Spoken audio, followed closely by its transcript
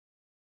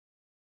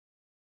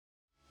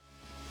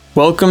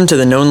Welcome to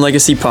the Known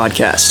Legacy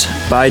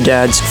Podcast, by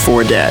dads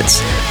for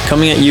dads,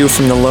 coming at you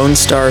from the Lone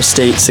Star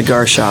State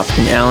Cigar Shop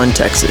in Allen,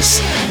 Texas.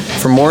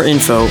 For more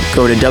info,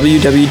 go to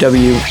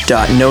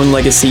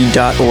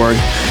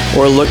www.knownlegacy.org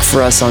or look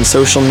for us on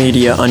social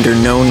media under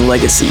Known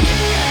Legacy.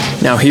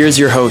 Now here's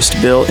your host,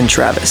 Bill and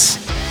Travis.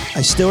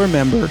 I still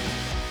remember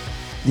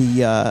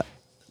I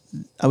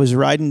was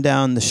riding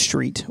down the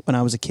street when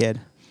I was a kid.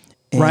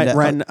 And,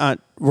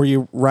 were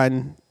you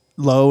riding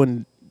low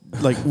and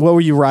like what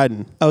were you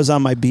riding? I was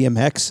on my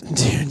BMX.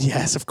 Dude,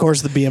 yes, of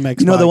course the BMX.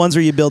 You know bike. the ones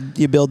where you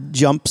build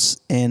jumps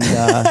and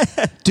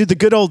Dude, the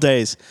good old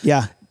days.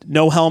 yeah,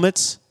 No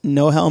helmets.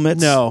 no helmets.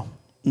 No.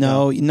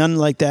 None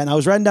like that. And I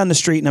was riding down the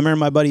street, and I remember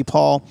my buddy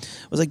Paul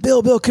was like,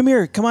 Bill, come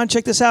here. Come on,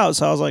 check this out.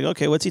 So I was like,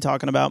 okay, what's he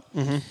talking about?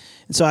 Mm-hmm.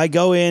 And so I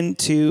go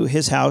into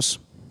his house,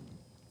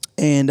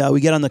 and we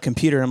get on the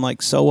computer. I'm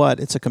like, so what?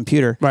 It's a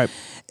computer. Right.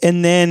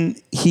 And then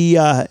he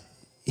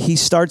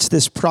starts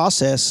this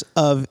process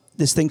of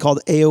this thing called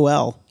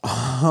AOL.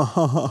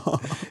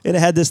 And it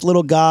had this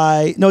little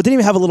guy. No, it didn't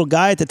even have a little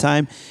guy at the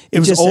time. It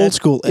was just old had,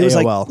 school It was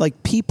AOL.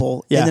 like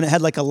people. Yeah. And then it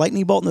had like a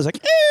lightning bolt, and it was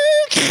like,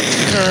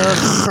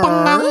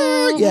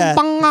 yeah.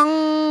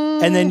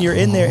 And then you're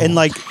in there, and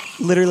like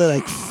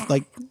literally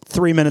like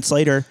 3 minutes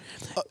later,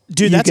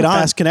 Dude, you that's a get on.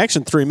 fast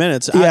connection. 3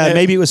 minutes. Yeah,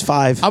 maybe it was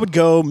 5. I would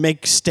go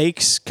make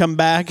steaks, come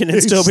back, and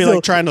it'd still be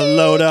like trying to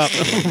load up.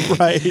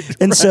 Right.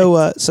 And so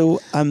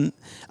I'm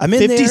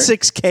in there.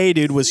 56K,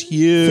 dude, was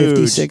huge.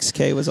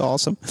 56K was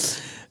awesome.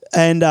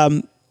 And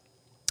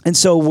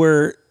so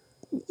we're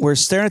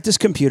staring at this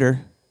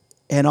computer,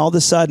 and all of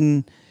a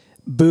sudden,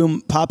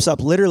 boom, pops up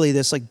literally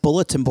this like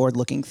bulletin board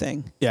looking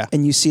thing. Yeah.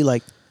 And you see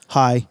like,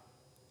 hi,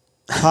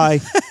 hi,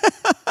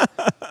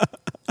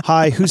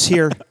 who's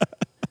here?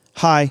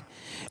 Hi.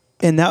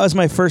 And that was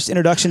my first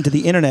introduction to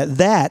the internet.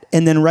 That,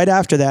 and then right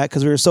after that,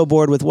 because we were so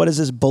bored with what is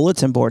this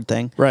bulletin board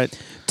thing? Right.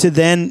 To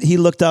then he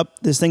looked up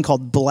this thing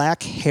called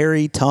black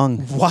hairy tongue.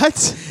 What?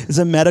 It's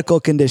a medical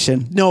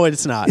condition. No,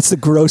 it's not. It's the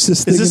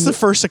grossest thing. Is this the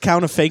first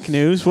account of fake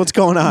news? What's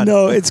going on?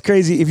 No, it's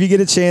crazy. If you get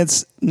a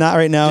chance, not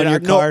right now Dude, in your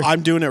car. No,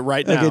 I'm doing it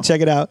right now. Okay,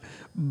 check it out.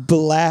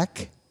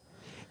 Black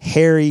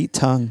hairy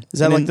tongue.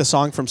 Is that And like then- the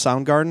song from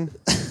Soundgarden?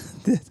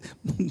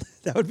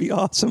 That would be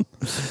awesome.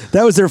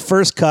 That was their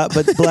first cut,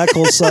 but Black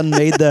Hole Sun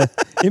made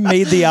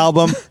the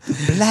album.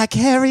 Black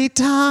hairy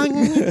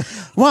tongue,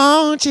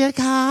 won't you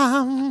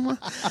come?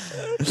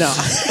 No.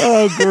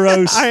 Oh,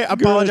 gross. I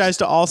apologize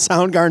to all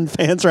Soundgarden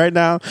fans right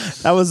now.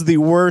 That was the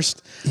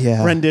worst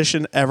Yeah.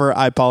 rendition ever.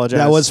 I apologize.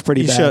 That was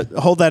pretty you bad. should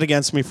hold that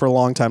against me for a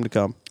long time to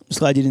come. Just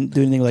glad you didn't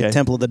do anything like Okay.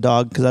 Temple of the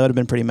Dog, because I would have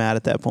been pretty mad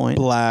at that point.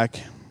 Black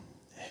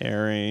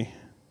hairy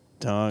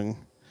tongue.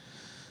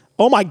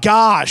 Oh my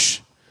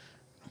gosh.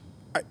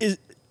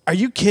 Are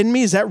you kidding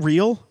me? Is that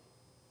real?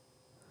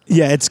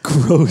 Yeah, it's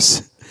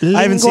gross.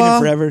 I haven't seen it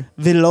forever.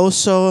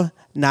 Veloso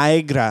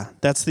negra.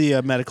 That's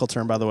the medical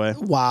term, by the way.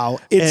 Wow.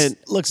 It And-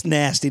 looks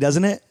nasty,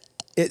 doesn't it?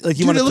 Like you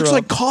Dude, want it to looks throw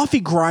like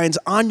coffee grinds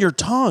on your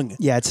tongue.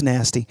 Yeah, it's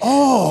nasty.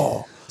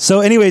 Oh. So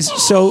anyways,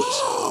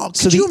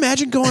 Could you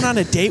imagine going on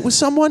a date with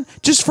someone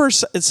just for a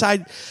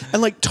side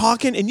and like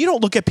talking, and you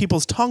don't look at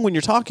people's tongue when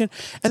you're talking,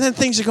 and then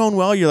things are going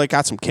well. You're like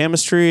got some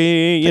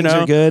chemistry, you Things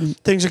know, are good.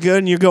 Things are good,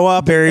 and you go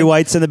up. Barry and,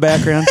 White's in the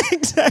background.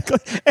 exactly,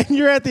 and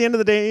you're at the end of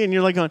the day, and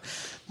you're like going,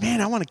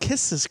 "Man, I want to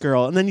kiss this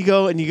girl," and then you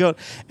go, and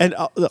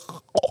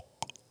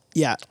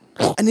Yeah.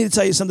 I need to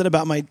tell you something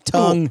about my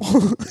tongue.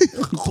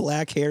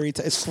 Black hairy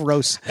tongue. It's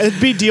gross. it'd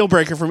be a deal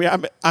breaker for me.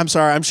 I'm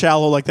sorry, I'm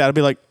shallow like that. I'd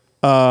be like,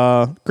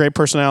 great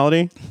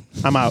personality.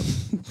 I'm out.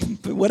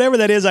 But whatever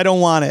that is, I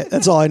don't want it.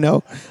 That's all I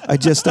know. I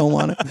just don't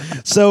want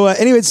it. So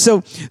anyways,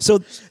 so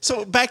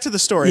back to the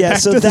story. yeah, Back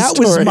so to the that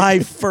was story. my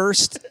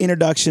first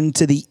introduction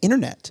to the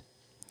internet.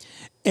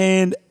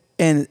 And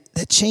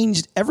that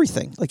changed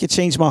everything. Like it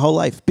changed my whole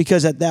life,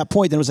 because at that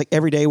point, then it was like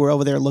every day we're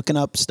over there looking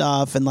up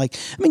stuff and like,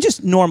 I mean,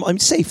 just normal,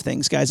 safe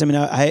things, guys. I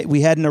mean, we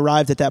hadn't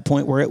arrived at that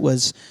point where we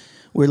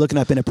were looking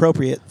up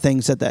inappropriate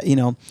things at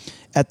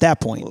that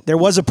point. There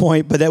was a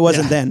point, but that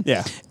wasn't then.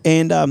 Yeah.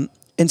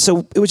 And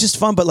so it was just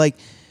fun, but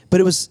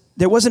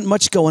there wasn't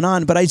much going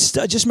on. But I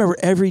just remember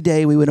every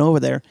day we went over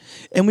there,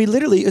 and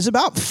it was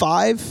about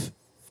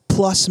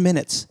 5+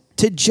 minutes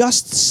to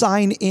just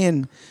sign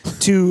in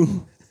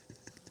to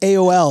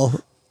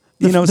AOL.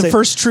 You know, the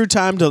first true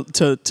time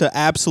to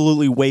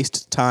absolutely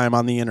waste time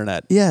on the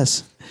internet.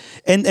 Yes,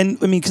 and I mean,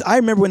 because I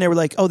remember when they were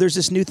like, "Oh, there's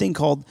this new thing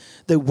called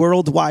the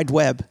World Wide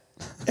Web,"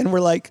 and we're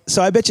like,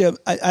 "So I bet you,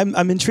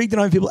 I'm intrigued to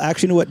know if people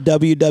actually know what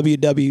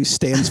www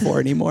stands for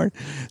anymore."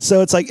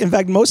 So it's like, in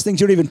fact, most things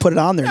you don't even put it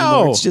on there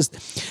anymore. No. It's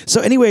just so.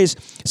 Anyways,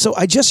 so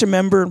I just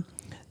remember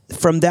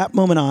from that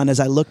moment on, as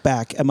I look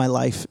back at my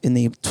life in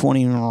the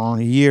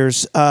 20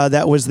 years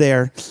that was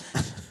there,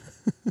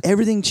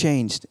 everything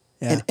changed.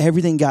 Yeah. And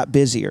everything got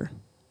busier.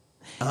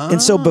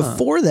 And so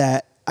before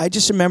that, I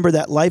just remember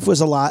that life was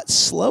a lot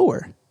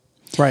slower.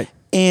 Right.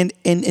 And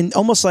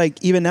almost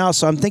like even now,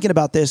 so I'm thinking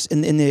about this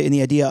in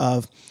the idea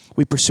of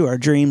we pursue our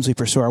dreams, we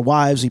pursue our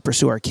wives, we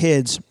pursue our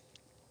kids,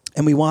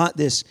 and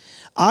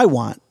I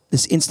want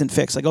this instant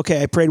fix. Like,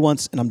 okay, I prayed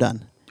once and I'm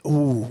done.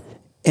 Ooh.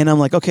 And I'm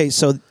like, okay,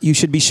 so you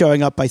should be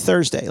showing up by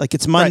Thursday. Like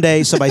it's Monday,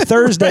 right. So by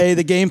Thursday,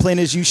 the game plan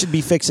is you should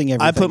be fixing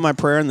everything. I put my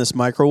prayer in this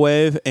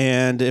microwave,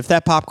 and if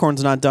that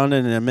popcorn's not done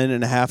in a minute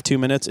and a half, 2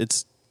 minutes,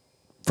 it's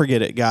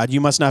forget it, God.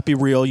 You must not be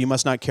real. You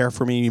must not care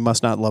for me. You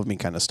must not love me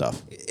kind of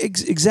stuff.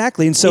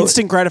 Exactly. And so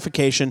instant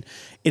gratification,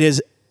 it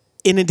has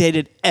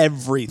inundated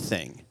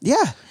everything.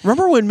 Yeah.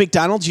 Remember when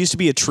McDonald's used to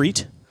be a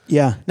treat?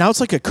 Yeah. Now it's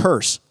like a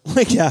curse.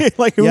 Like, yeah.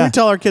 like when we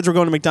tell our kids we're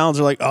going to McDonald's,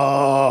 they're like,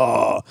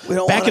 oh.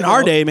 Back in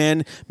our day,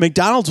 man,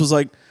 McDonald's was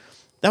like,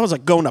 that was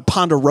like going to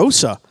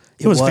Ponderosa.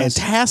 It was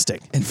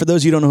fantastic. And for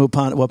those of you who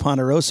don't know what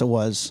Ponderosa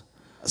was.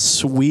 A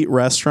sweet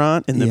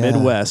restaurant in the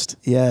Midwest.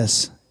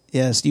 Yes.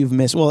 Yes, you've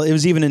missed. Well, it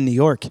was even in New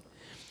York.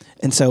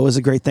 And so it was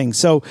a great thing.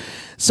 So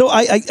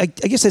I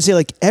guess I'd say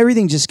like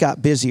everything just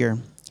got busier.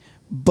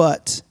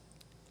 But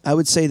I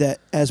would say that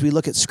as we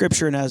look at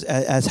Scripture and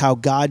as how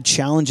God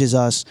challenges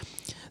us,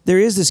 there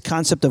is this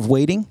concept of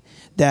waiting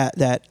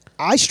that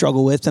I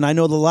struggle with, and I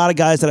know that a lot of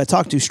guys that I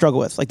talk to struggle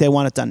with. Like they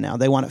want it done now.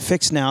 They want it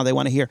fixed now. They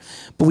want to hear.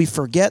 But we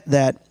forget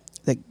that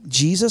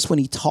Jesus, when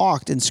he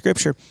talked in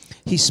Scripture,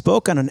 he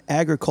spoke on an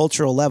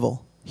agricultural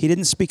level. He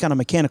didn't speak on a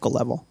mechanical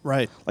level.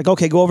 Right. Like,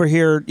 okay, go over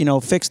here,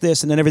 fix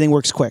this, and then everything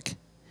works quick.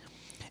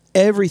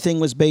 Everything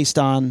was based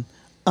on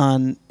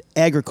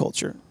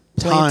agriculture.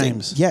 Planting.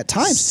 Times. Yeah,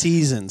 times.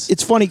 Seasons.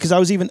 It's funny because I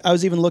was even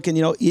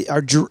looking,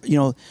 our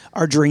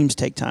dreams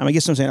take time. I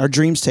guess what I'm saying, our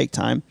dreams take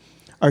time.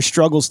 Our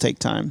struggles take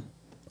time.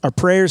 Our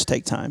prayers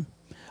take time.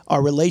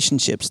 Our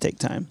relationships take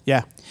time.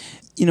 Yeah.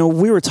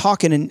 We were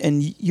talking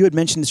and you had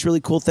mentioned this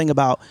really cool thing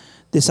about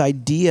this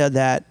idea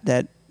that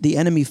the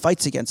enemy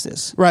fights against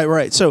this.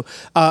 Right. So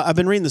I've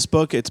been reading this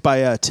book. It's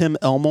by Tim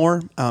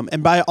Elmore.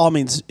 And by all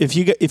means, if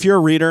you're a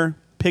reader,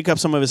 pick up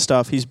some of his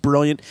stuff. He's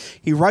brilliant.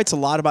 He writes a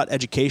lot about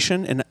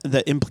education and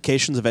the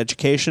implications of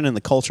education and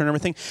the culture and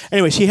everything.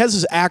 Anyways, he has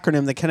this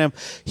acronym that kind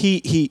of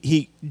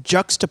he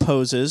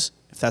juxtaposes,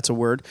 if that's a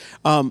word,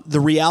 the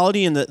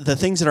reality and the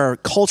things that our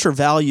culture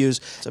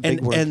values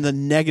and the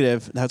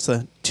negative. That's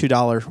the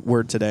 $2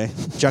 word today,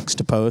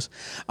 juxtapose,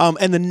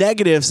 and the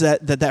negatives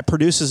that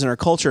produces in our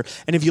culture.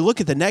 And if you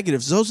look at the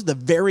negatives, those are the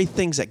very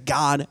things that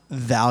God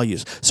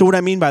values. So what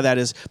I mean by that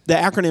is the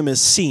acronym is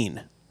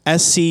SEEN.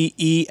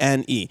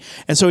 SCENE.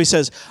 And so he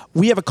says,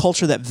 we have a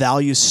culture that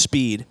values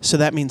speed, so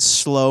that means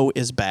slow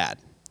is bad.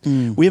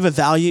 We have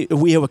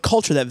a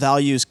culture that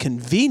values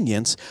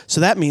convenience,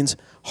 so that means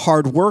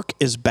hard work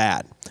is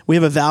bad. We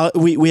have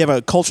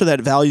a culture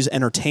that values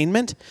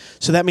entertainment,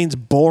 so that means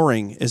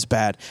boring is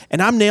bad.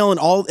 And I'm nailing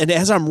and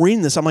as I'm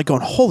reading this, I'm like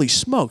going, holy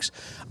smokes.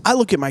 I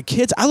look at my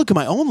kids, I look at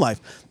my own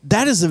life.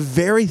 That is the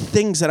very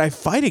things that I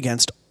fight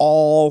against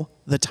all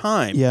the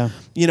time. Yeah.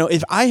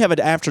 If I have an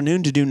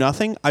afternoon to do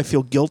nothing, I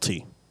feel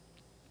guilty.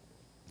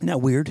 Isn't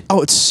that weird?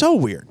 Oh, it's so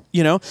weird.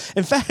 In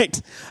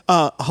fact,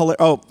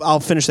 I'll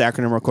finish the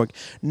acronym real quick.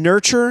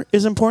 Nurture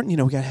is important.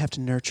 We have to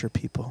nurture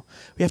people.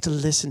 We have to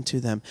listen to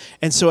them.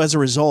 And so as a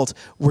result,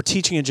 we're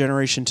teaching a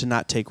generation to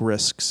not take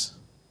risks.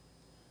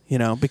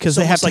 Because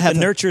they have to have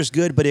the nurture is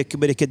good, but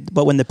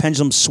but when the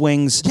pendulum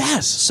swings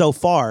so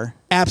far.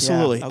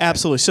 Absolutely. Yeah, okay.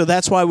 Absolutely. So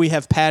that's why we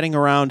have padding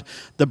around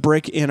the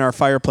brick in our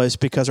fireplace,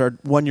 because our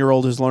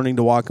 1-year-old is learning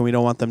to walk and we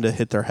don't want them to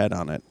hit their head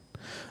on it.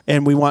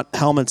 And we want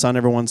helmets on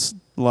everyone's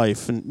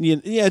life. And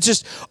it's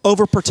just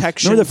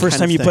overprotection. Remember the first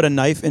time you put a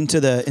knife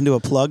into a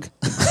plug?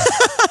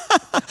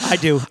 I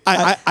do.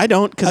 I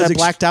don't, because I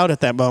blacked out at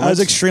that moment. I was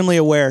extremely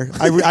aware.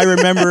 I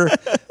remember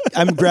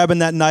I'm grabbing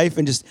that knife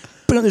and just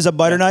there's a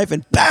butter knife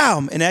and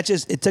bam, and that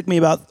it took me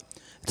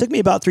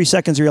about 3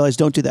 seconds to realize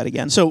don't do that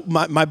again. So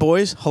my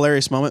boys,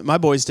 hilarious moment. My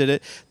boys did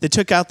it. They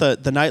took out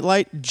the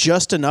nightlight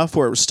just enough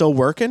where it was still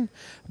working,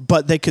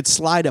 but they could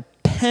slide a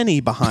penny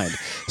behind.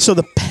 So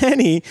the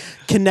penny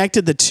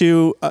connected the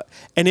two,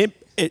 and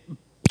it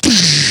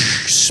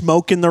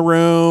smoke in the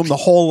room, the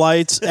whole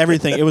lights,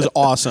 everything. It was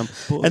awesome.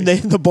 And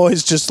the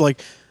boys just like.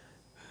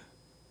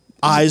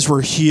 Eyes were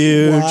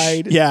huge.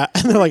 Wide. Yeah.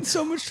 And they're like,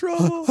 so much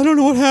trouble. I don't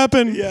know what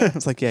happened. Yeah.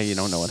 It's like, yeah, you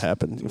don't know what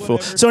happened. You fool.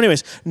 So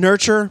anyways,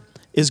 nurture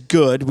is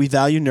good. We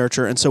value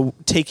nurture. And so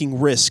taking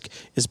risk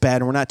is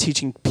bad. And we're not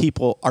teaching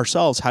people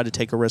ourselves how to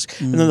take a risk.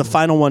 And then the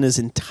final one is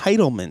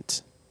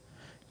entitlement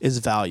is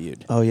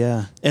valued. Oh,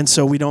 yeah. And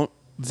so we don't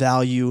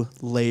value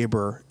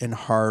labor and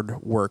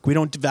hard work. We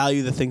don't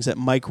value the things that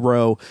Mike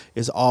Rowe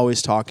is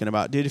always talking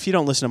about. Dude, if you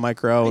don't listen to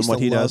Mike Rowe and what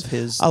he does,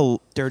 his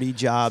dirty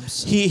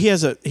jobs. He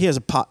has a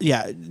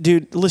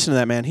dude, listen to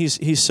that man.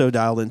 He's so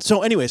dialed in.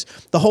 So anyways,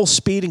 the whole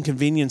speed and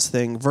convenience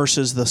thing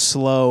versus the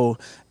slow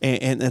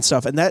and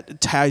stuff, and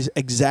that ties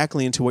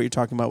exactly into what you're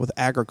talking about with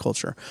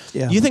agriculture.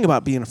 Yeah. You think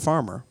about being a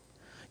farmer.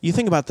 You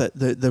think about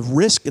the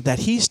risk that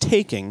he's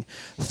taking,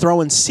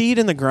 throwing seed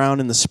in the ground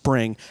in the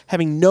spring,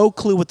 having no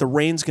clue what the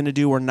rain's going to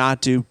do or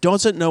not do,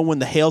 doesn't know when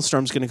the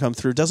hailstorm's going to come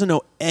through, doesn't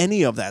know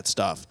any of that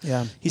stuff.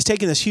 Yeah. He's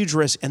taking this huge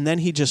risk, and then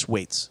he just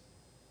waits.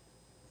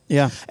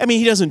 Yeah. I mean,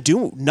 he doesn't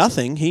do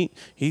nothing. He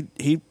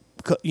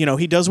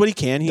he does what he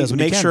can. He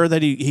makes sure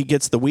that he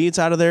gets the weeds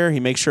out of there. He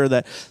makes sure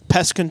that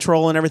pest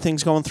control and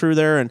everything's going through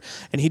there, and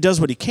he does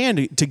what he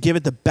can to give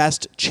it the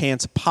best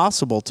chance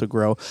possible to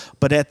grow.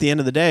 But at the end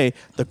of the day,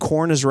 the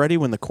corn is ready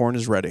when the corn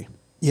is ready.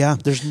 Yeah.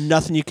 There's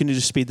nothing you can do to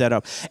speed that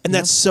up. And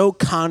that's so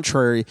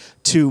contrary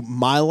to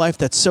my life.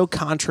 That's so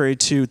contrary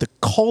to the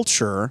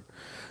culture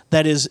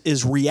that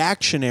is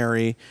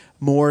reactionary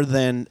more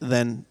than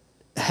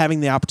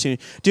having the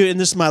opportunity. Dude, and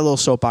this is my little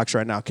soapbox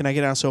right now. Can I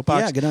get on a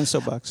soapbox? Yeah, get on a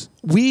soapbox.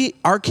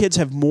 Our kids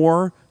have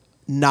more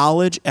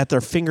knowledge at their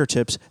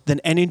fingertips than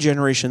any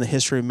generation in the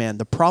history of man.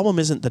 The problem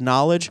isn't the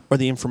knowledge or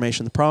the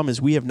information. The problem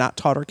is we have not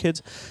taught our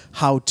kids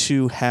how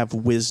to have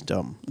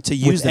wisdom to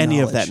use any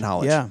knowledge. of that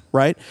knowledge. Yeah.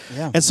 Right?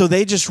 Yeah. And so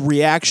they just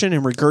reaction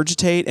and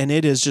regurgitate, and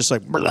it is just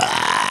like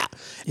blah.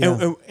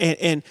 Yeah.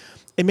 And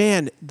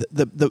man,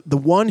 the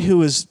one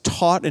who is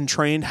taught and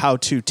trained how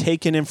to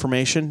take in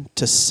information,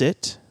 to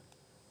sit,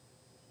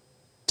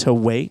 to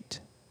wait,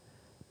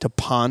 to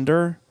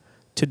ponder,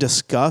 to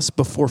discuss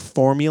before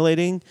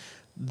formulating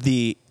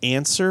the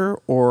answer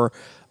or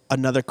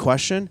another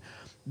question,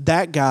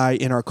 that guy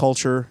in our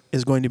culture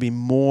is going to be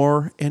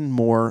more and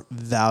more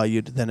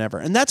valued than ever.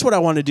 And that's what I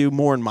want to do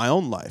more in my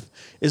own life,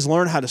 is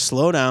learn how to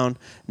slow down,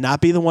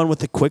 not be the one with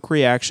the quick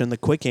reaction, the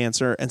quick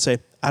answer, and say,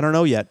 I don't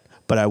know yet,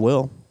 but I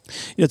will.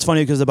 It's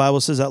funny because the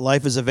Bible says that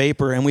life is a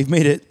vapor, and we've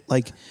made it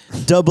like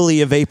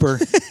doubly a vapor.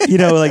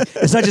 Like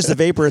it's not just a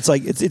vapor; it's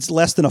like it's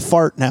less than a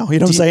fart now. You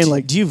know what I'm saying?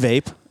 Like, do you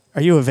vape?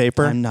 Are you a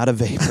vapor? I'm not a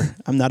vapor.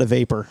 I'm not a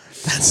vapor.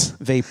 That's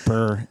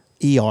vapor.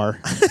 ER.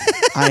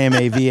 I am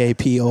a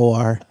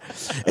VAPOR.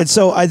 And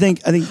so I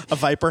think a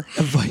viper.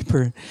 A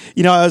viper.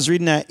 I was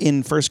reading that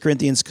in 1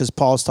 Corinthians because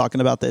Paul's talking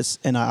about this,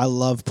 and I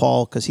love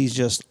Paul because he's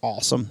just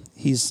awesome.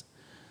 He's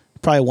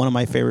probably one of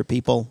my favorite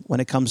people when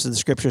it comes to the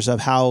scriptures of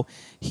how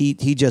he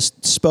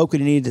just spoke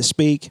when he needed to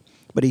speak,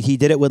 but he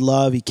did it with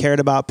love. He cared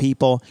about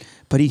people,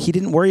 but he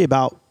didn't worry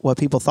about what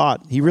people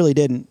thought. He really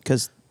didn't,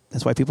 because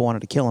that's why people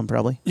wanted to kill him,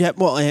 probably. Yeah,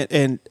 well,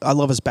 and I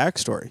love his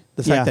backstory.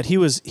 The fact that he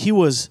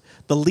was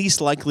the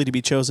least likely to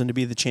be chosen to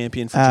be the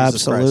champion for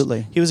Jesus Christ.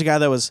 Absolutely. He was a guy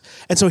that was,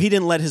 and so he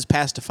didn't let his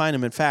past define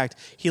him. In fact,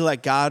 he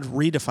let God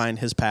redefine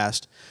his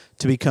past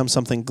to become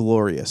something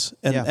glorious.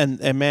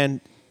 And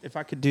man, if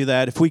I could do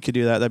that, if we could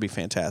do that, that'd be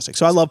fantastic.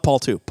 So I love Paul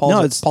too.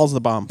 Paul's the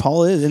bomb.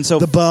 Paul is. And so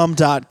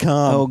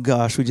thebomb.com. Oh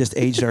gosh, we just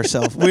aged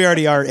ourselves. We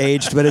already are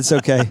aged, but it's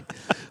okay.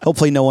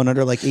 Hopefully no one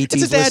under like 18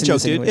 is It's a dad listening to joke,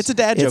 this dude. anyways. It's a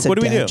dad joke. What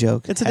do we do?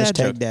 Joke. It's a dad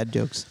joke. Dad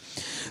jokes.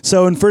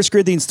 So in 1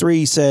 Corinthians 3,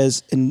 he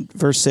says, in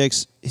verse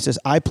 6, he says,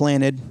 I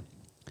planted,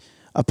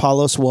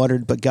 Apollos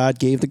watered, but God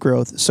gave the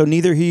growth. So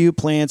neither he who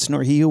plants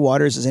nor he who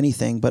waters is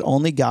anything, but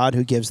only God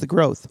who gives the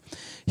growth.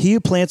 He who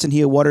plants and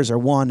he who waters are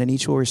one, and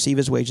each will receive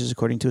his wages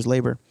according to his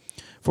labor.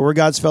 For we're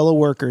God's fellow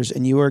workers,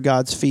 and you are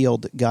God's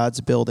field,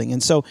 God's building.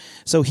 And so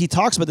he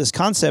talks about this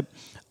concept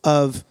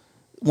of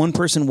one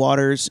person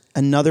waters,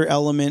 another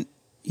element,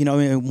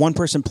 one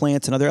person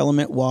plants, another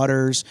element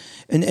waters.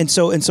 And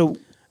so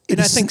I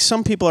think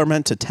some people are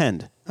meant to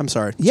tend. I'm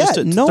sorry. Yeah, just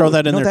to throw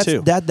that in there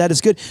too. That is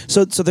good.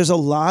 So there's a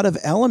lot of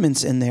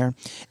elements in there.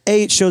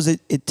 It shows that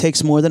it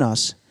takes more than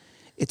us.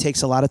 It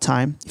takes a lot of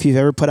time. If you've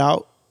ever put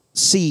out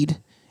seed,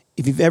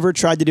 if you've ever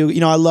tried to do,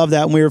 I love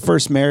that when we were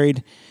first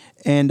married.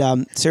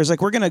 And Sarah's like,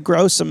 we're going to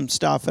grow some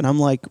stuff. And I'm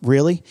like,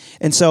 really?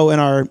 And so in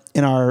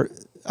our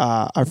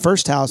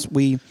first house,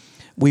 we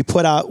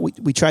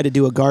tried to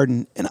do a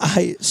garden, and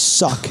I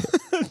suck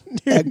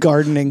at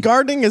gardening.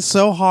 Gardening is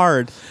so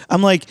hard.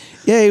 I'm like,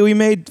 yay, we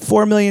made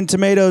 4 million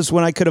tomatoes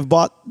when I could have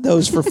bought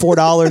those for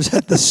 $4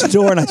 at the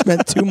store, and I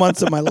spent 2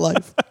 months of my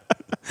life.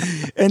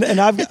 And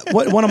I've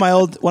one of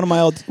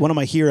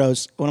my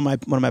heroes, one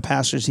of my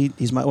pastors.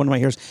 He's one of my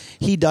heroes.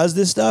 He does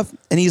this stuff,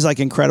 and he's like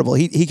incredible.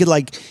 He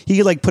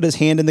could put his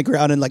hand in the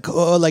ground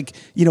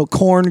and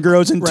corn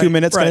grows in 2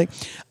 minutes. Right.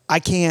 I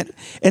can't.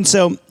 And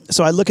so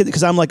I look at it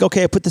because I'm like,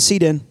 okay, I put the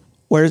seed in.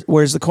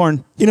 Where's the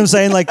corn? You know what I'm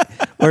saying? Like,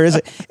 where is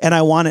it? And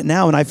I want it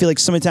now. And I feel like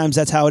sometimes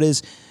that's how it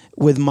is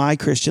with my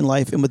Christian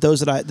life, and with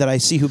those that I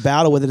see who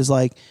battle with it, is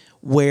like,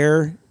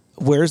 where's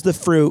the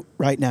fruit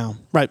right now?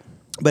 Right.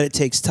 But it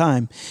takes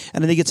time.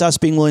 And I think it's us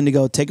being willing to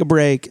go, take a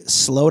break,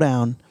 slow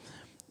down.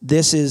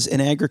 This is an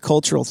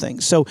agricultural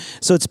thing. So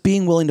it's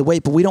being willing to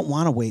wait, but we don't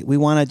want to wait. We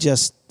want to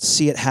just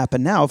see it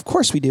happen now. Of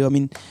course we do. I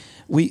mean,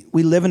 we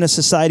live in a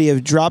society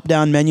of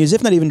drop-down menus,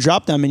 if not even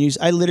drop-down menus.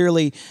 I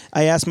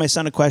asked my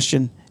son a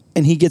question,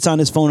 and he gets on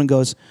his phone and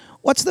goes,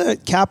 what's the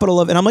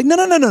capital of, and I'm like,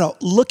 no,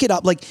 look it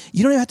up. Like,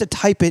 you don't even have to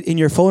type it in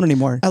your phone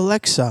anymore.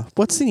 Alexa,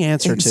 what's the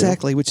answer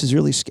Exactly, which is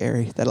really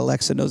scary that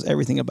Alexa knows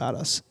everything about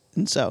us.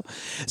 And so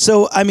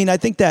I mean, I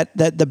think that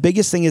the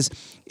biggest thing is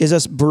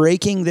us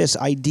breaking this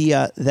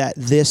idea that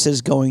this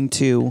is going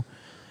to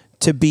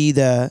be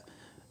the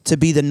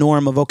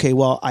norm of, okay,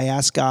 well, I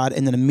ask God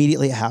and then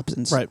immediately it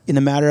happens, right, in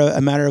a matter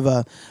of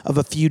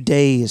a few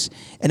days,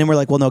 and then we're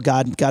like, well, no,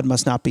 God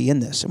must not be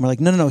in this, and we're like,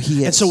 no,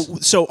 He is.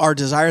 And so our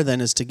desire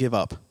then is to give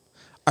up.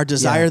 Our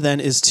desire then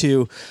is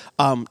to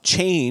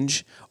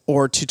change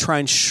or to try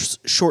and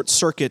short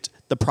circuit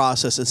the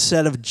process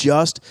instead of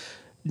just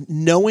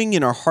knowing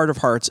in our heart of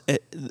hearts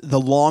the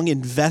long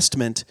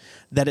investment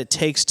that it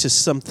takes to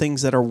some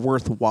things that are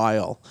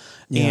worthwhile,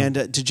 and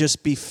to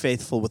just be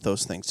faithful with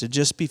those things, to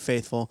just be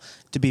faithful,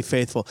 to be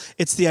faithful.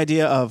 It's the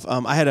idea of,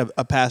 I had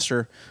a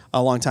pastor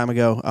a long time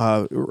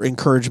ago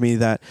encourage me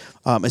that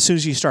as soon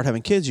as you start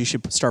having kids, you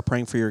should start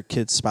praying for your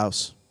kid's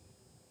spouse.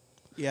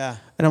 Yeah.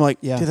 And I'm like,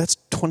 Yeah. dude, that's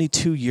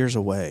 22 years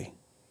away,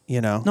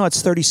 No,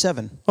 it's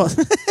 37.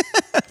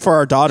 for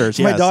our daughters.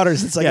 My yes.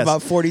 daughters, it's like Yes.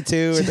 about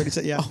 42 or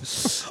 37. Yeah.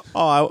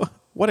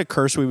 What a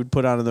curse we would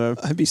put on them.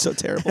 That'd be so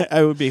terrible.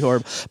 It would be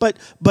horrible. But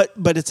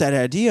it's that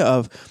idea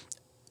of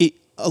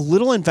a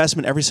little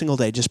investment every single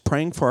day, just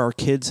praying for our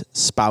kids'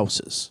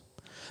 spouses.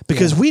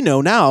 Because we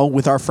know now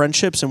with our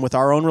friendships and with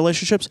our own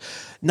relationships,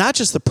 not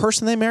just the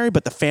person they marry,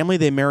 but the family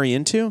they marry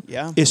into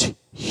is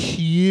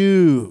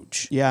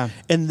huge. Yeah.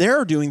 And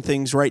they're doing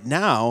things right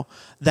now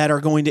that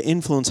are going to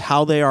influence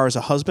how they are as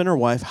a husband or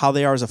wife, how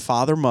they are as a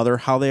father, mother,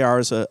 how they are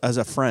as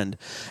a friend.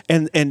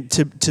 And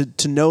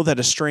to know that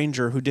a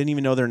stranger who didn't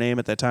even know their name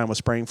at that time was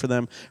praying for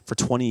them for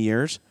 20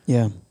 years,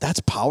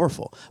 that's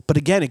powerful. But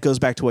again, it goes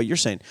back to what you're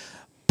saying.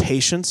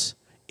 Patience,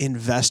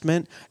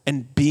 investment,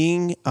 and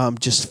being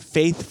just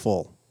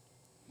faithful.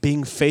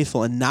 Being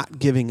faithful and not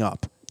giving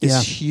up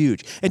is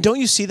huge. And don't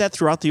you see that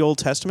throughout the Old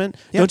Testament?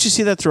 Yeah. Don't you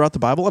see that throughout the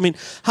Bible? I mean,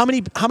 how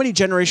many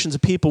generations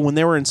of people, when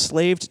they were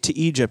enslaved to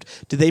Egypt,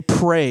 did they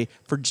pray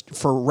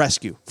for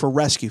rescue, for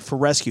rescue, for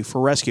rescue,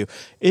 for rescue?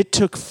 It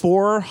took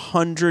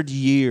 400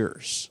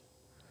 years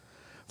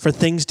for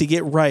things to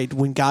get right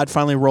when God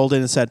finally rolled in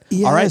and said,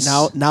 all right,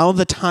 now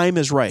the time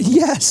is right.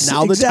 Yes,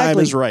 now the time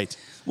is right.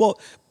 Well,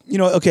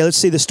 okay, let's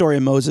see the story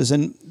of Moses.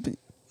 And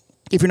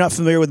if you're not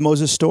familiar with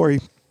Moses'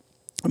 story,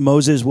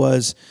 Moses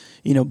was,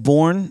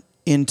 born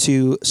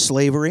into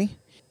slavery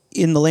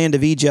in the land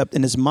of Egypt,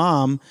 and his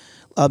mom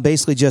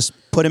basically just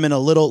put him in a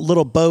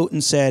little boat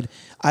and said,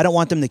 "I don't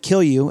want them to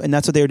kill you." And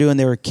that's what they were doing.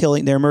 They were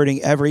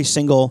murdering every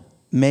single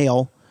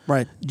male,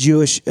 right?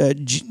 Jewish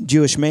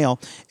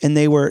male, and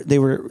they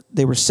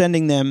were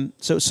sending them.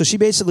 So she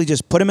basically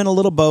just put him in a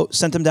little boat,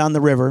 sent him down the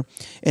river,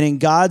 and in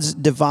God's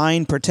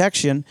divine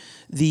protection,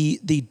 the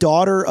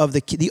daughter of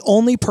the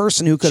only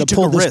person who could have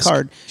pulled this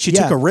card, she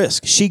took a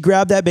risk. She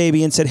grabbed that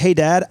baby and said, "Hey,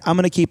 Dad, I'm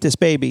going to keep this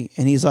baby."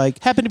 And he's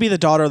like, happened to be the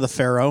daughter of the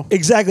Pharaoh,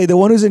 exactly, the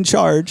one who's in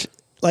charge.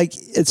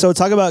 So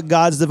talk about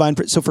God's divine.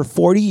 So for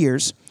 40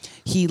 years.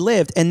 He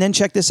lived, and then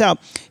check this out.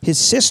 His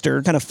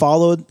sister kind of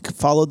followed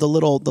the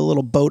little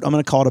boat. I'm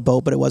going to call it a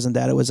boat, but it wasn't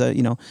that. It was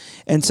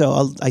And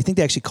so I think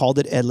they actually called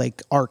it a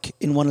ark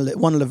in one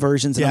of the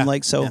versions. And I'm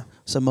like, so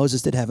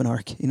Moses did have an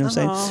ark. You know what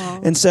I'm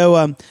saying? And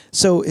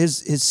so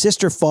his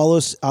sister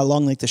follows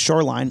along the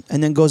shoreline,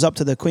 and then goes up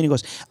to the queen and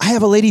goes, "I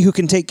have a lady who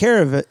can take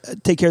care of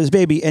this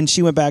baby." And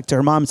she went back to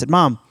her mom and said,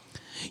 "Mom,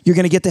 you're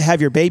going to get to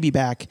have your baby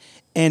back."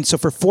 And so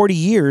for 40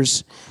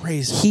 years,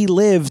 he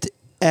lived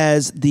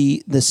as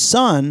the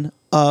son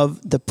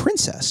of the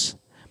princess.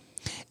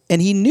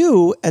 And he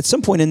knew at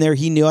some point in there,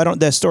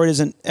 the story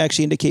doesn't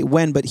actually indicate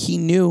when, but he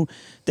knew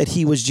that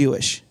he was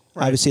Jewish.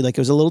 Right. Obviously, it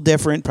was a little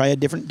different, probably a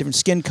different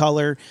skin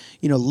color,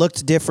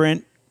 looked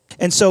different.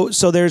 And so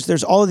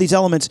there's all of these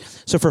elements.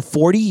 So for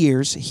 40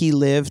 years, he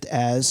lived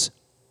as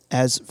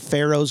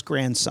Pharaoh's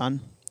grandson.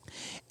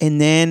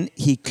 And then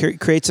he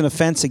creates an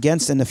offense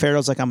against him. The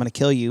Pharaoh's like, "I'm going to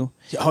kill you."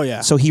 Oh,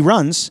 yeah. So he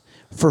runs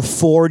for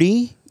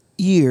 40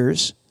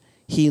 years.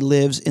 He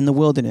lives in the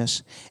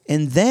wilderness.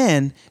 And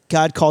then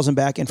God calls him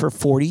back, and for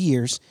 40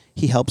 years,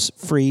 he helps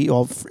freeze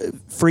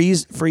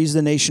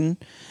the nation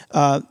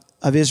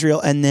of Israel,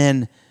 and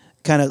then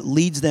kind of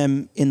leads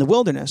them in the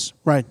wilderness.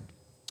 Right.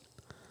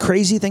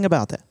 Crazy thing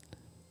about that,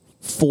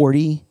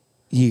 40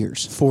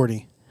 years.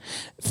 40.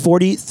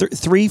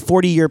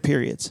 40-year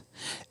periods.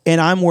 And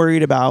I'm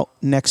worried about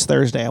next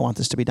Thursday. I want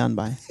this to be done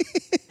by.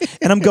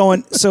 And I'm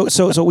going,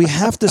 so we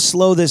have to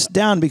slow this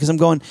down, because I'm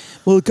going,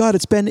 well, God,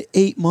 it's been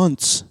 8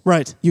 months.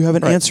 Right. You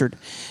haven't answered.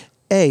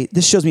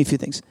 This shows me a few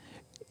things.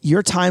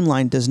 Your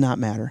timeline does not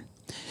matter.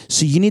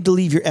 So you need to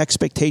leave your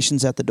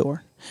expectations at the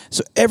door.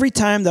 So every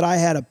time that I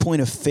had a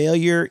point of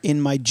failure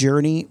in my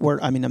journey,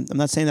 I'm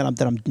not saying that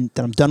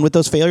I'm done with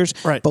those failures,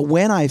 right. But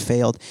when I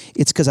failed,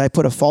 it's because I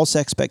put a false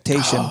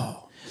expectation. Oh.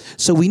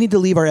 So we need to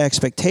leave our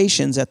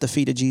expectations at the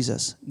feet of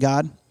Jesus.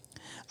 God,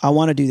 I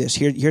want to do this.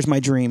 Here's my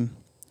dream.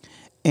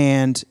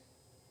 And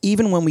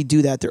even when we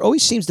do that, there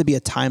always seems to be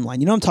a timeline.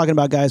 You know what I'm talking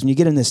about, guys? When you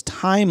get in this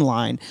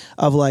timeline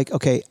of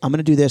okay, I'm going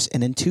to do this,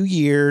 and in 2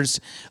 years,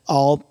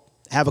 I'll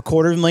have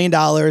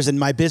 $250,000 and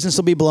my business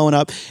will be blowing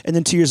up. And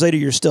then 2 years later,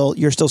 you're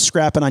still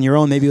scrapping on your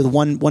own, maybe with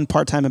one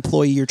part-time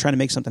employee. You're trying to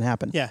make something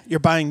happen. Yeah,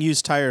 you're buying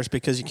used tires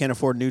because you can't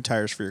afford new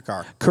tires for your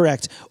car.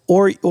 Correct.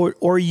 Or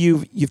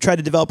you've tried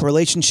to develop a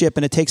relationship,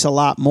 and it takes a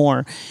lot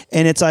more.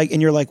 And it's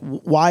and you're like,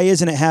 why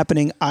isn't it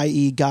happening?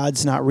 I.e.,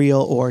 God's not real,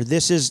 or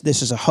this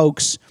is a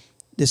hoax.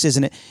 This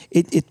isn't it.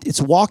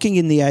 It's walking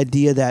in the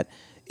idea that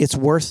it's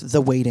worth the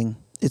waiting.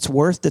 It's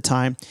worth the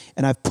time.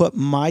 And I've put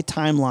my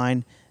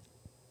timeline.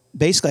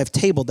 Basically, I've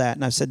tabled that,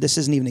 and I've said this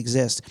doesn't even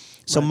exist.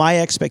 So right. My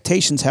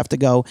expectations have to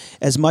go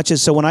as much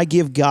as, so when I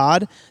give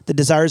God the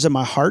desires of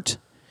my heart,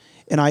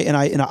 And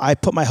I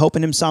put my hope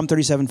in him. Psalm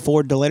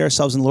 37:4, delight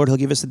ourselves in the Lord. He'll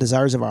give us the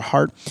desires of our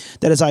heart.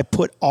 That as I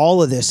put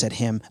all of this at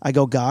him, I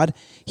go, God,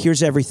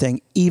 here's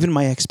everything, even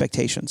my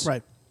expectations.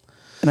 Right.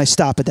 And I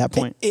stop at that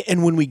point.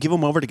 And when we give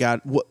them over to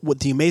God, what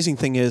the amazing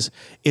thing is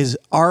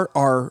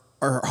our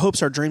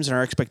hopes, our dreams, and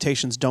our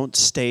expectations don't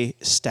stay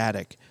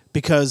static,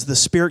 because the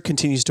Spirit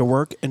continues to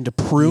work and to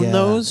prune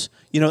those.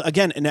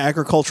 Again, an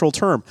agricultural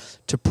term,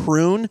 to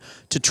prune,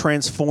 to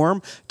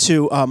transform,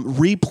 to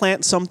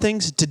replant some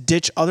things, to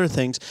ditch other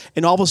things.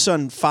 And all of a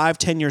sudden,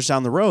 5-10 years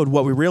down the road,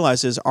 what we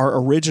realize is our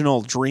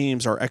original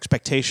dreams or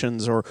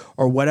expectations or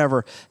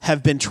whatever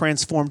have been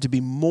transformed to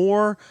be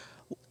more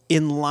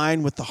in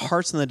line with the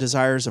hearts and the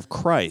desires of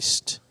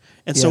Christ.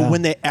 And so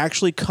when they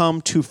actually come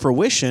to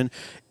fruition,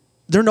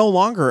 they're no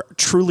longer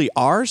truly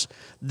ours.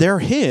 They're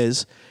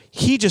his.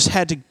 He just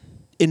had to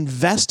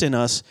invest in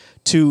us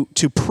to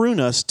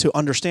prune us to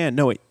understand,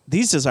 no, wait,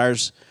 these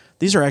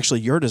are actually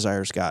your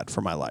desires, God,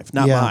 for my life,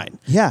 not mine.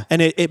 Yeah.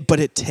 And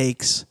but it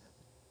takes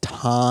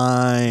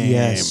time.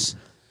 Yes.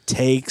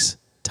 Takes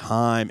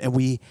time. And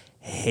we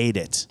hate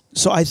it.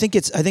 So I think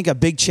a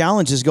big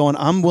challenge is going,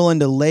 I'm willing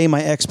to lay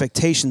my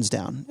expectations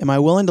down. Am I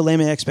willing to lay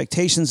my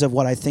expectations of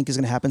what I think is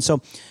going to happen?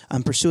 So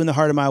I'm pursuing the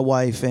heart of my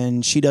wife,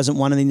 and she doesn't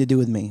want anything to do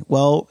with me.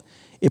 Well,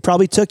 it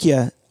probably took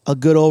you a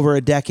good over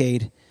a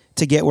decade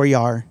to get where you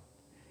are.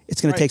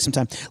 It's going to take some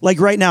time.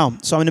 Like right now,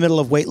 so I'm in the middle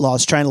of weight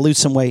loss, trying to lose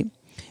some weight,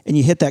 and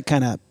you hit that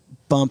kind of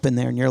bump in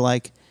there, and you're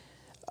like,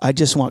 I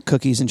just want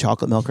cookies and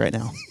chocolate milk right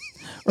now.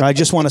 Or I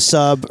just want a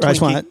sub, or I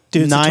just want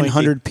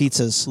 900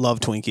 pizzas. Love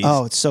Twinkies.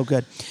 Oh, it's so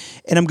good.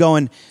 And I'm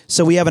going,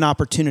 so we have an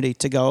opportunity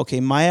to go, okay,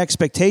 my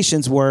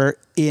expectations were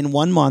in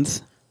 1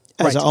 month,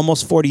 as an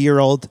almost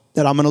 40-year-old,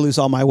 that I'm going to lose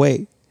all my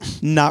weight.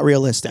 Not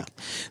realistic.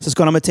 So it's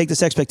going, I'm going to take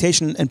this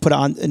expectation and put it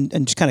on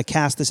and just kind of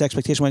cast this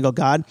expectation when I go,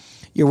 God,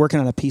 you're working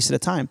on a piece at a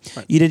time.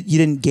 Right. You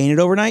didn't gain it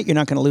overnight. You're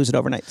not going to lose it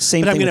overnight.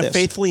 Same thing with this. But I'm going to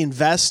faithfully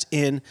invest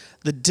in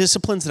the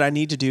disciplines that I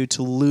need to do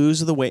to lose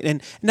the weight.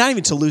 And not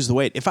even to lose the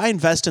weight. If I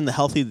invest in the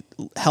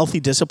healthy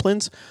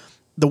disciplines,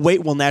 the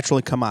weight will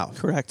naturally come out.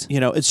 Correct.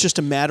 It's just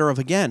a matter of,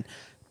 again,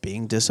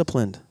 being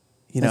disciplined.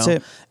 That's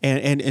it.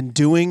 And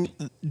doing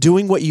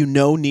what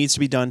needs to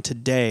be done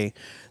today,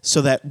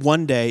 so that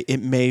one day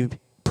it may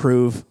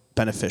prove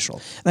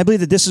beneficial. And I believe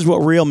that this is what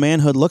real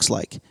manhood looks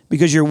like,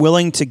 because you're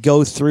willing to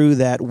go through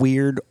that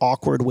weird,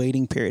 awkward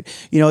waiting period.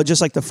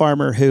 Just like the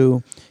farmer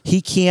who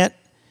he can't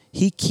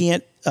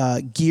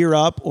gear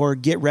up or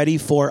get ready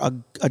for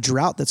a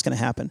drought that's going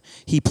to happen.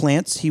 He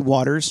plants, he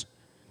waters,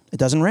 it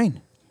doesn't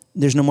rain.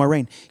 There's no more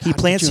rain. He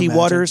plants, he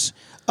waters,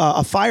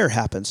 a fire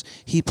happens.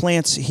 He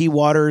plants, he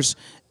waters,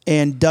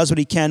 and does what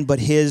he can, but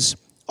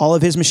all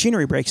of his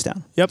machinery breaks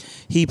down. Yep.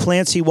 He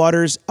plants, he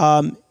waters.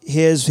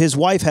 His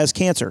wife has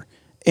cancer,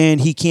 and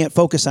he can't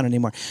focus on it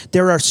anymore.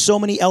 There are so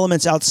many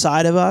elements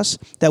outside of us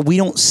that we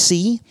don't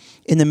see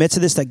in the midst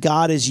of this that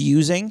God is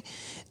using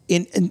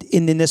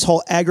in this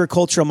whole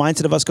agricultural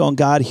mindset of us going,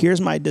 God,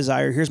 here's my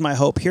desire, here's my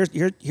hope,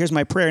 here's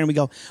my prayer, and we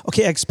go,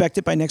 okay, I expect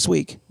it by next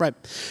week. Right.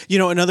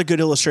 Another good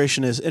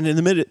illustration is, and in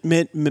the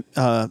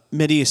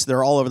Mideast,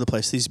 they're all over the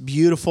place. These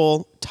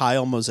beautiful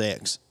tile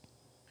mosaics.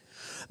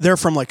 They're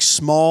from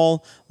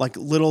small,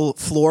 little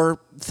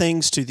floor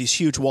things to these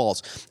huge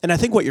walls. And I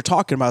think what you're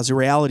talking about is the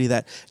reality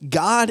that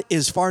God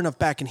is far enough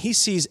back and he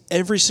sees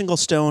every single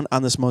stone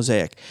on this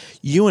mosaic.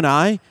 You and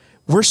I,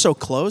 we're so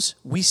close,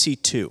 we see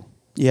two.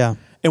 Yeah.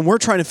 And we're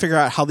trying to figure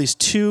out how these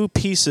two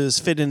pieces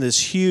fit in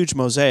this huge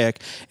mosaic.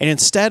 And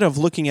instead of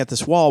looking at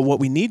this wall, what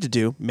we need to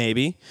do,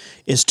 maybe,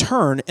 is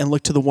turn and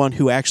look to the one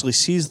who actually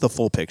sees the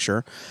full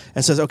picture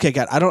and says, okay,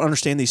 God, I don't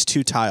understand these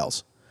two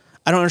tiles.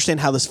 I don't understand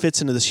how this fits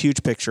into this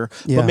huge picture,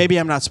 but maybe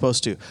I'm not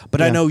supposed to.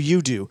 But I know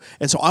you do.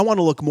 And so I want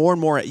to look more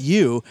and more at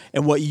you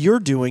and what you're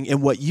doing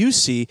and what you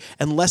see,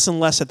 and less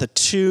at the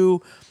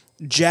two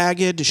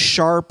jagged,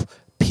 sharp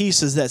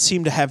pieces that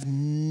seem to have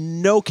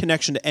no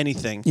connection to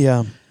anything. Yeah.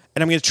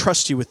 And I'm going to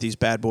trust you with these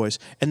bad boys.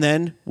 And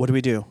then what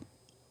do?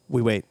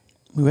 We wait.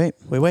 We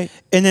wait.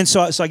 And then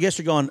so I guess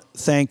you're going,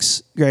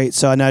 thanks, great.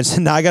 So now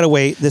I got to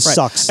wait. This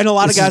sucks. And a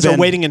lot of guys are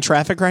waiting in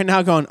traffic right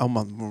now going, oh,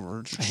 my,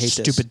 I hate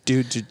stupid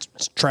this. dude,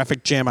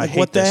 traffic jam, I hate this.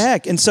 What the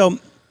heck? And so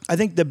I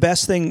think the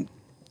best thing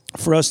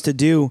for us to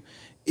do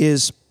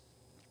is,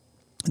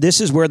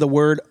 this is where the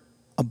word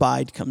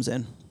abide comes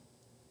in.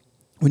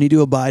 We need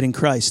to abide in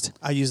Christ.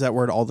 I use that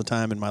word all the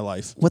time in my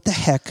life. What the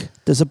heck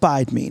does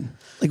abide mean?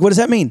 What does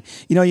that mean?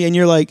 And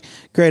you're like,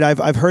 great,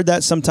 I've heard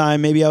that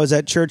sometime. Maybe I was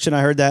at church and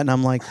I heard that, and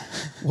I'm like,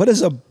 what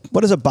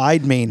does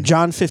abide mean?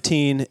 John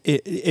 15,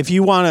 if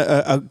you want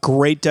a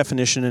great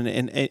definition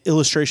and an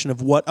illustration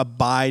of what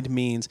abide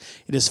means,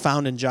 it is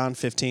found in John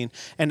 15.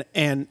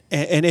 And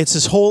it's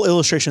this whole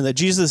illustration that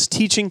Jesus is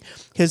teaching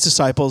his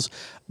disciples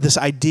this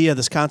idea,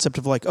 this concept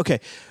of okay,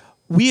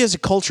 we as a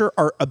culture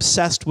are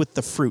obsessed with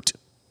the fruit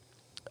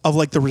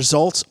of the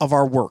results of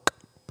our work.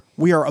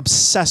 We are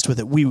obsessed with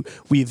it.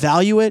 We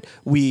value it.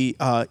 We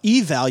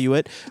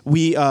evaluate it.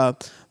 We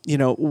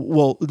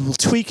we'll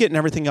tweak it and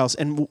everything else.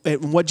 And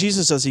what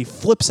Jesus does, he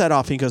flips that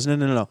off. And he goes,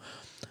 no.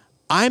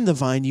 I'm the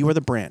vine. You are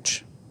the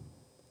branch.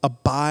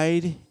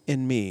 abide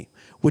in me,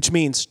 which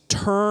means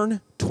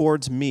turn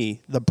towards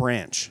me, the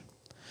branch,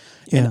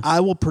 Yeah. and I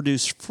will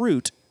produce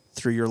fruit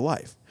through your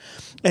life.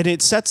 And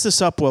it sets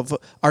this up of,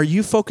 are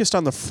you focused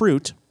on the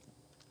fruit?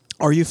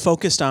 Are you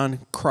focused on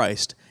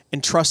Christ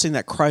and trusting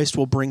that Christ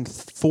will bring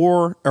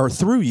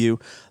through you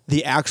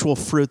the actual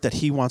fruit that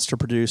he wants to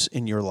produce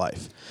in your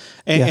life?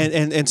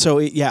 And so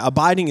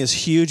abiding is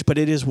huge, but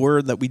it is a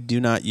word that we do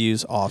not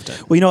use often.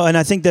 Well, and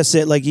I think that's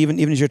it. Like even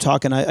as you're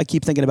talking, I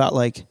keep thinking about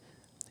like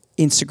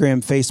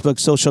Instagram, Facebook,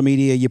 social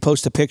media. You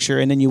post a picture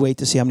and then you wait